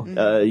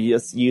 You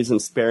just use him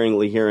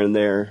sparingly here and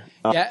there.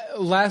 Yeah,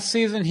 last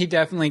season he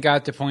definitely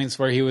got to points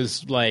where he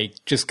was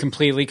just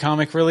completely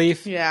comic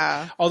relief.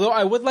 Yeah. Although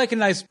I would like a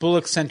nice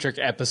Bullock-centric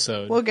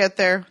episode. We'll get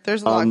there.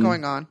 There's a lot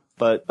going on.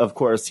 But, of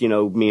course,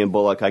 me and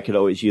Bullock, I could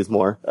always use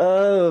more.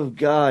 Oh,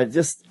 God,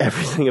 just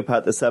everything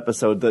about this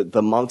episode.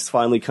 The monks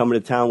finally coming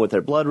to town with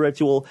their blood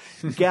ritual.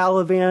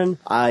 Galavan,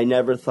 I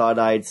never thought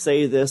I'd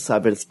say this.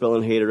 I've been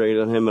spilling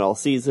haterade on him all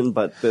season,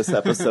 but this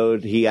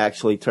episode, he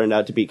actually turned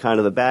out to be kind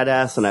of a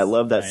badass, and I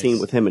love that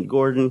scene with him and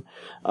Gordon.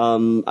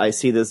 I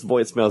see this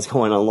voicemail is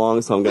going on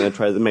long, so I'm going to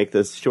try to make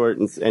this short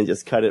and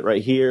just cut it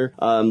right here.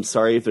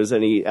 Sorry if there's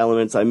any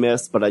elements I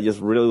missed, but I just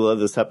really love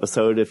this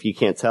episode, if you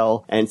can't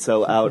tell. And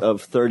so out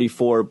of 34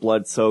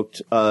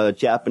 blood-soaked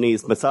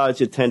Japanese massage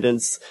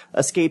attendants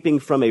escaping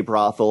from a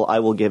brothel, I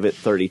will give it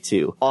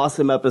 32.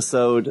 Awesome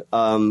episode.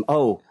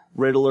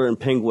 Riddler and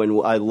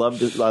Penguin. I loved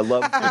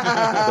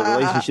the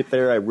relationship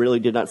there. I really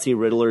did not see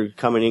Riddler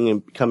coming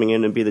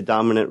in and be the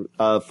dominant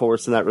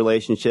force in that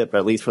relationship,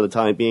 at least for the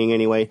time being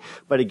anyway.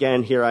 But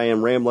again, here I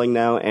am rambling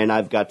now, and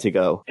I've got to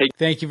go.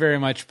 Thank you very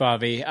much,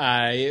 Bobby.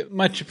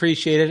 Much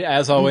appreciated,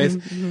 as always.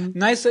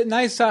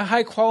 Nice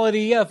high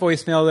quality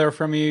voicemail there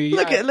from you.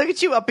 Look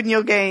at you up in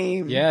your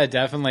game. Yeah,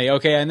 definitely.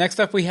 Okay, next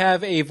up we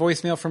have a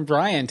voicemail from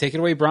Brian. Take it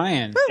away,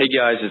 Brian. Hey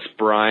guys, it's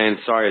Brian.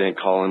 Sorry I didn't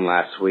call in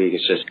last week.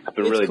 It's just I've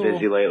been really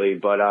busy lately.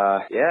 But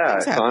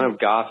Son of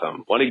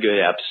Gotham. What a good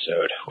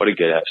episode.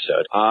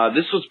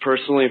 This was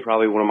personally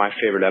probably one of my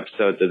favorite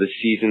episodes of the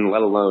season,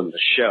 let alone the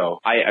show.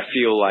 I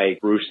feel like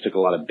Bruce took a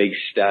lot of big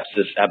steps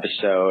this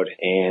episode,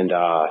 and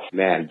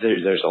man,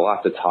 there's a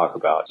lot to talk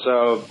about.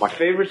 So my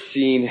favorite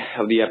scene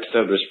of the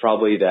episode was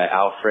probably the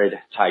Alfred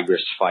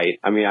Tigress fight.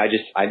 I mean, I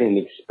didn't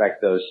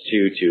expect those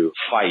two to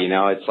fight, you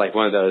know? It's like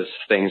one of those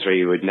things where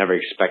you would never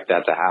expect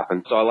that to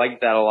happen. So I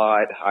liked that a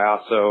lot. I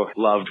also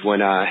loved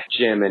when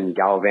Jim and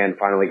Gallivan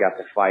finally got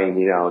to fight, and,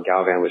 you know,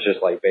 Gallivan was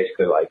just like,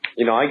 basically like,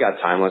 you know, I got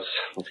time, let's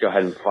go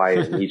ahead and fight,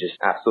 and he just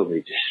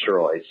absolutely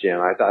destroys Jim.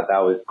 I thought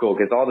that was cool,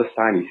 because all this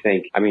time you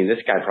think, I mean,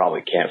 this guy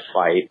probably can't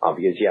fight,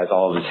 because he has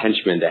all of his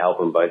henchmen to help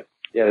him, but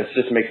yeah, this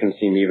just makes him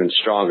seem even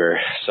stronger.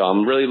 So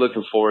I'm really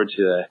looking forward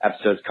to the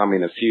episodes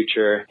coming in the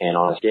future. And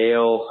on a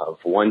scale of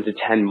 1 to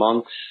 10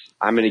 monks,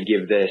 I'm going to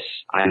give this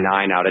a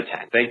 9 out of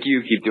 10. Thank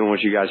you. Keep doing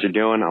what you guys are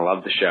doing. I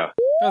love the show.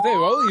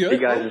 Hey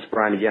guys, it's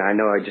Brian again. I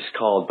know I just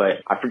called,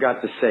 but I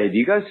forgot to say, do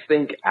you guys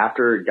think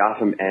after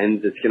Gotham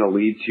ends, it's going to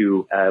lead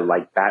to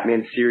like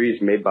Batman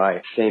series made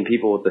by same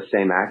people with the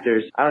same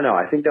actors? I don't know.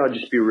 I think that would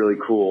just be really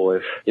cool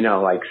if, you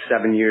know, like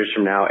 7 years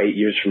from now, 8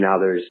 years from now,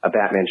 there's a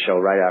Batman show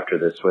right after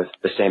this with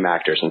the same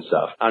actors and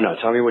stuff. I don't know.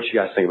 Tell me what you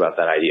guys think about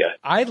that idea.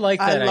 I like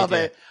that idea. I love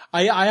it.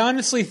 I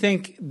honestly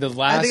think the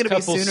last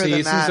couple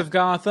seasons of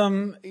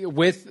Gotham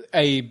with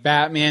a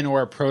Batman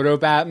or a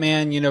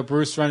proto-Batman, you know,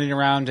 Bruce running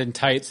around in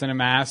tights and a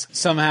mask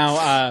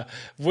somehow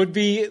would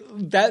be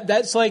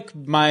that's like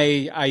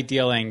my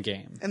ideal end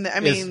game. And I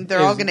mean,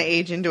 they're all going to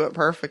age into it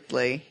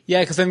perfectly.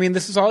 Yeah, because I mean,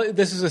 this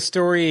is a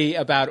story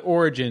about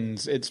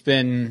origins. It's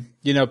been,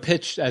 you know,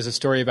 pitched as a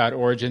story about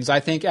origins. I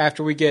think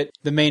after we get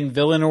the main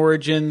villain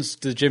origins,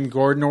 the Jim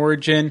Gordon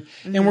origin,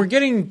 and we're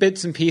getting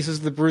bits and pieces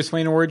of the Bruce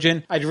Wayne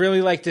origin, I'd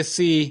really like to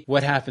see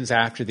what happens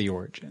after the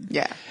origin.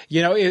 Yeah.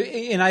 You know,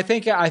 and I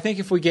think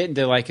if we get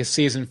into like a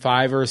season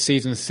 5 or a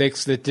season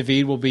 6, that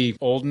David will be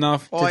old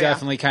enough to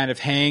definitely kind of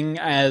hang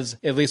as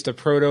at least a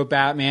proto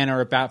Batman or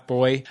a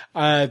Batboy.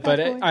 But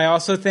I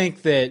also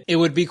think that it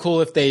would be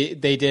cool if they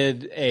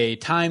did a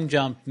time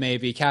jump,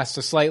 maybe cast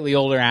a slightly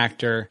older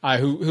actor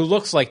who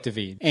looks like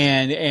David,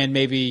 and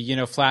maybe, you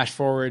know, flash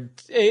forward,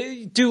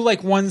 do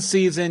like one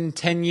season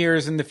 10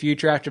 years in the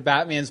future after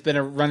Batman's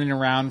been running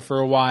around for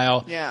a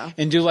while,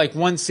 and do like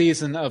one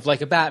season of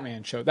like a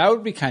Batman show. That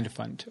would be kind of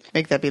fun too.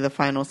 Make that be the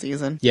final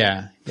season.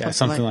 Yeah,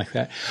 something like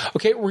that.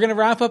 Okay, we're gonna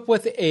wrap up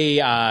with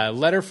a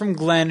letter from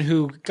Glenn,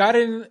 who got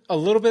in a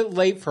little bit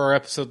late for our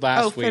episode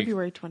last week.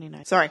 February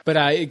 29th. Sorry.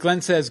 But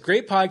Glenn says,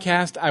 great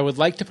podcast. I would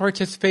like to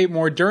participate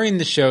more during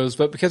the shows,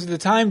 but because of the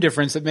time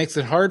difference, it makes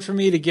it hard for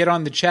me to get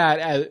on the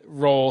chat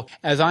role,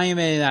 as I am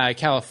in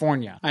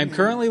California. I'm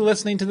currently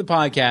listening to the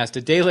podcast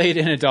a day late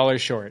and $1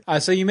 short.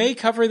 So you may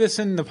cover this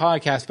in the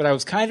podcast, but I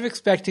was kind of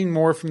expecting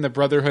more from the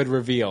Brotherhood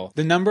reveal.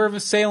 The number of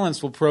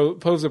assailants will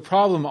pose a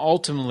problem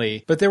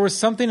ultimately, but there was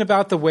something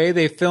about the way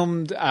they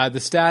filmed the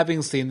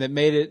stabbing scene that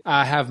made it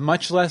have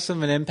much less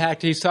of an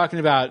impact. He's talking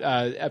about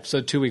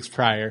episode 2 weeks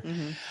prior.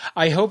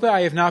 I hope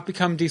I have not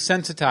become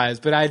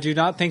desensitized, but I do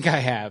not think I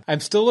have. I'm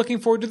still looking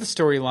forward to the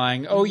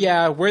storyline. Oh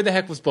yeah, where the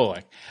heck was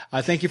Bullock?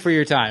 Thank you for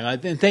your time.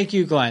 And thank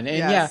you, Glenn.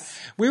 And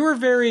we were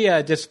very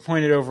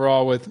disappointed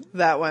overall with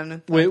that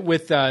one.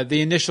 With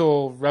the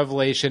initial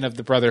revelation of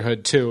the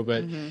Brotherhood too,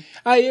 but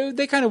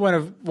they kind of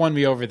won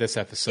me over this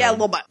episode. Yeah, a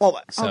little bit.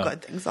 So. All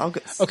good things. All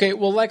good. Okay,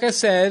 well, like I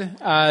said,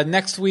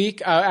 next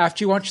week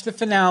after you watch the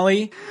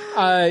finale,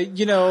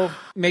 you know,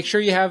 make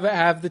sure you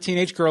have the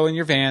teenage girl in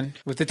your van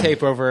with the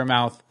tape over her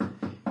mouth.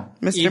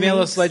 Email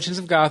us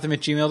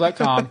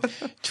legendsofgotham@gmail.com.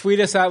 Tweet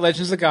us at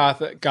Legends of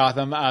Gotham.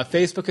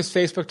 Facebook is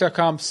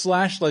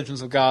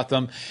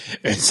facebook.com/legendsofgotham.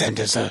 And send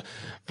us a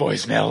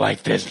voicemail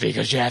like this,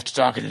 because you have to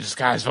talk in a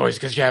disguised voice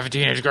because you have a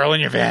teenage girl in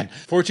your van.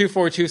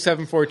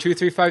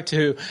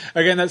 424-274-2352.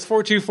 Again, that's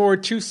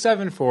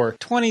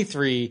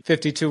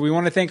 424-274-2352. We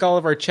want to thank all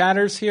of our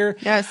chatters here.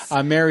 Yes.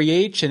 Mary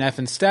H. and F.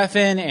 and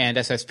Stefan and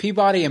SSP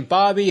Body and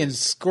Bobby and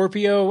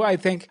Scorpio, I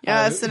think.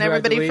 Yes, and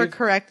everybody for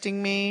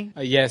correcting me.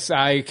 Yes,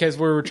 because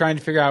we were trying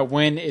to figure out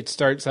when it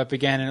starts up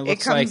again, and it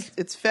looks like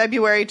it's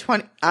February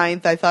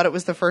 29th. I thought it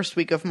was the first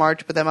week of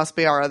March, but that must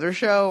be our other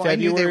show.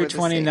 February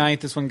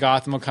 29th is when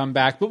Gotham will come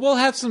back. But we'll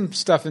have some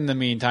stuff in the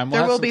meantime.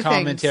 We'll have some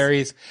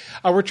commentaries.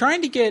 We're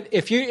trying to get,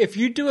 if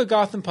you do a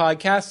Gotham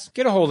podcast,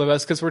 get a hold of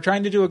us, because we're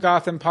trying to do a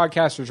Gotham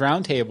Podcasters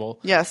Roundtable.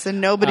 Yes, and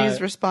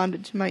nobody's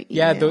responded to my email.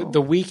 Yeah,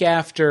 the week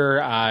after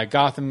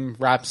Gotham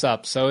wraps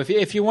up. So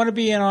if you want to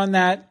be in on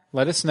that,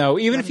 Let us know.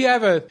 Even if you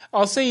have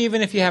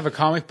a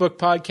comic book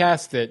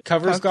podcast that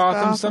covers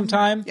Gotham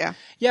sometime.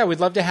 Yeah, we'd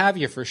love to have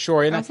you for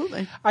sure. And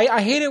absolutely.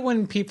 I hate it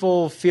when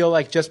people feel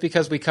like just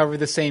because we cover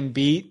the same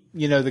beat,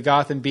 the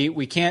Gotham beat,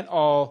 we can't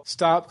all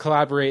stop,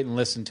 collaborate, and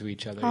listen to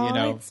each other.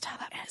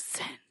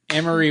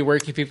 Anne-Marie, where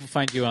can people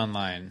find you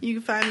online? You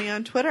can find me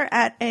on Twitter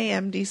at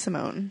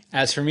AMDSimone.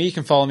 As for me, you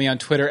can follow me on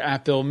Twitter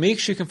at Bill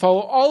Meeks. You can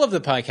follow all of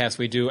the podcasts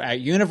we do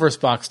at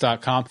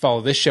universebox.com. Follow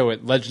this show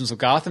at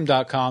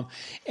legendsofgotham.com.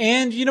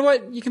 And you know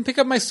what? You can pick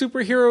up my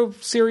superhero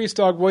series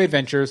Dogboy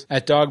Adventures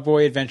at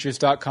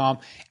dogboyadventures.com.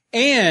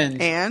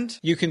 And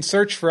you can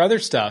search for other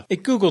stuff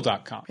at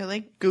google.com.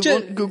 Really?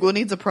 Google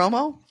needs a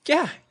promo?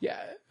 Yeah.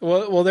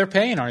 Well, they're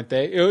paying, aren't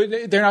they?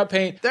 They're not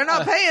paying. They're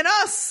not paying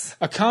us.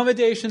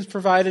 Accommodations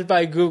provided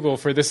by Google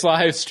for this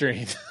live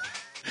stream.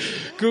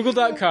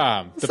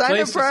 Google.com.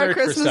 Sign up for our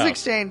Christmas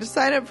exchange.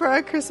 Sign up for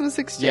our Christmas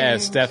exchange.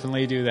 Yes,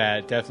 definitely do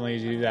that.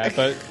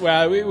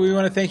 But we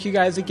want to thank you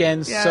guys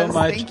again so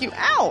much. Thank you.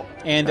 Ow.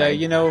 And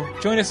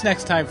join us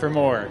next time for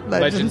more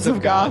Legends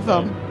of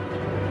Gotham.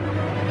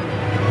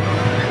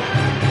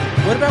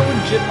 What about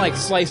when Jim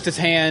sliced his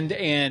hand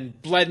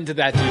and bled into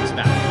that dude's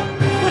mouth?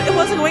 But it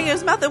wasn't going in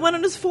his mouth, it went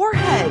on his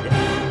forehead.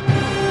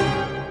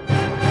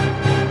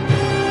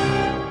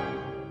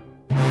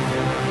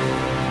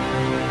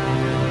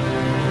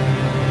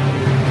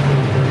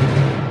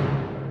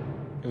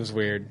 It was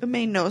weird. It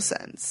made no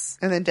sense.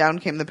 And then down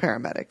came the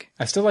paramedic.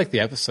 I still like the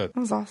episode. That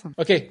was awesome.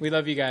 Okay, we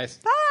love you guys.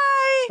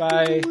 Bye.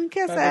 Bye.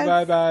 Kisses.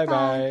 Bye. Bye. Bye.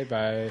 Bye.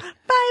 Bye.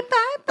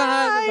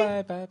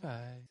 Bye. Bye.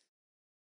 Bye.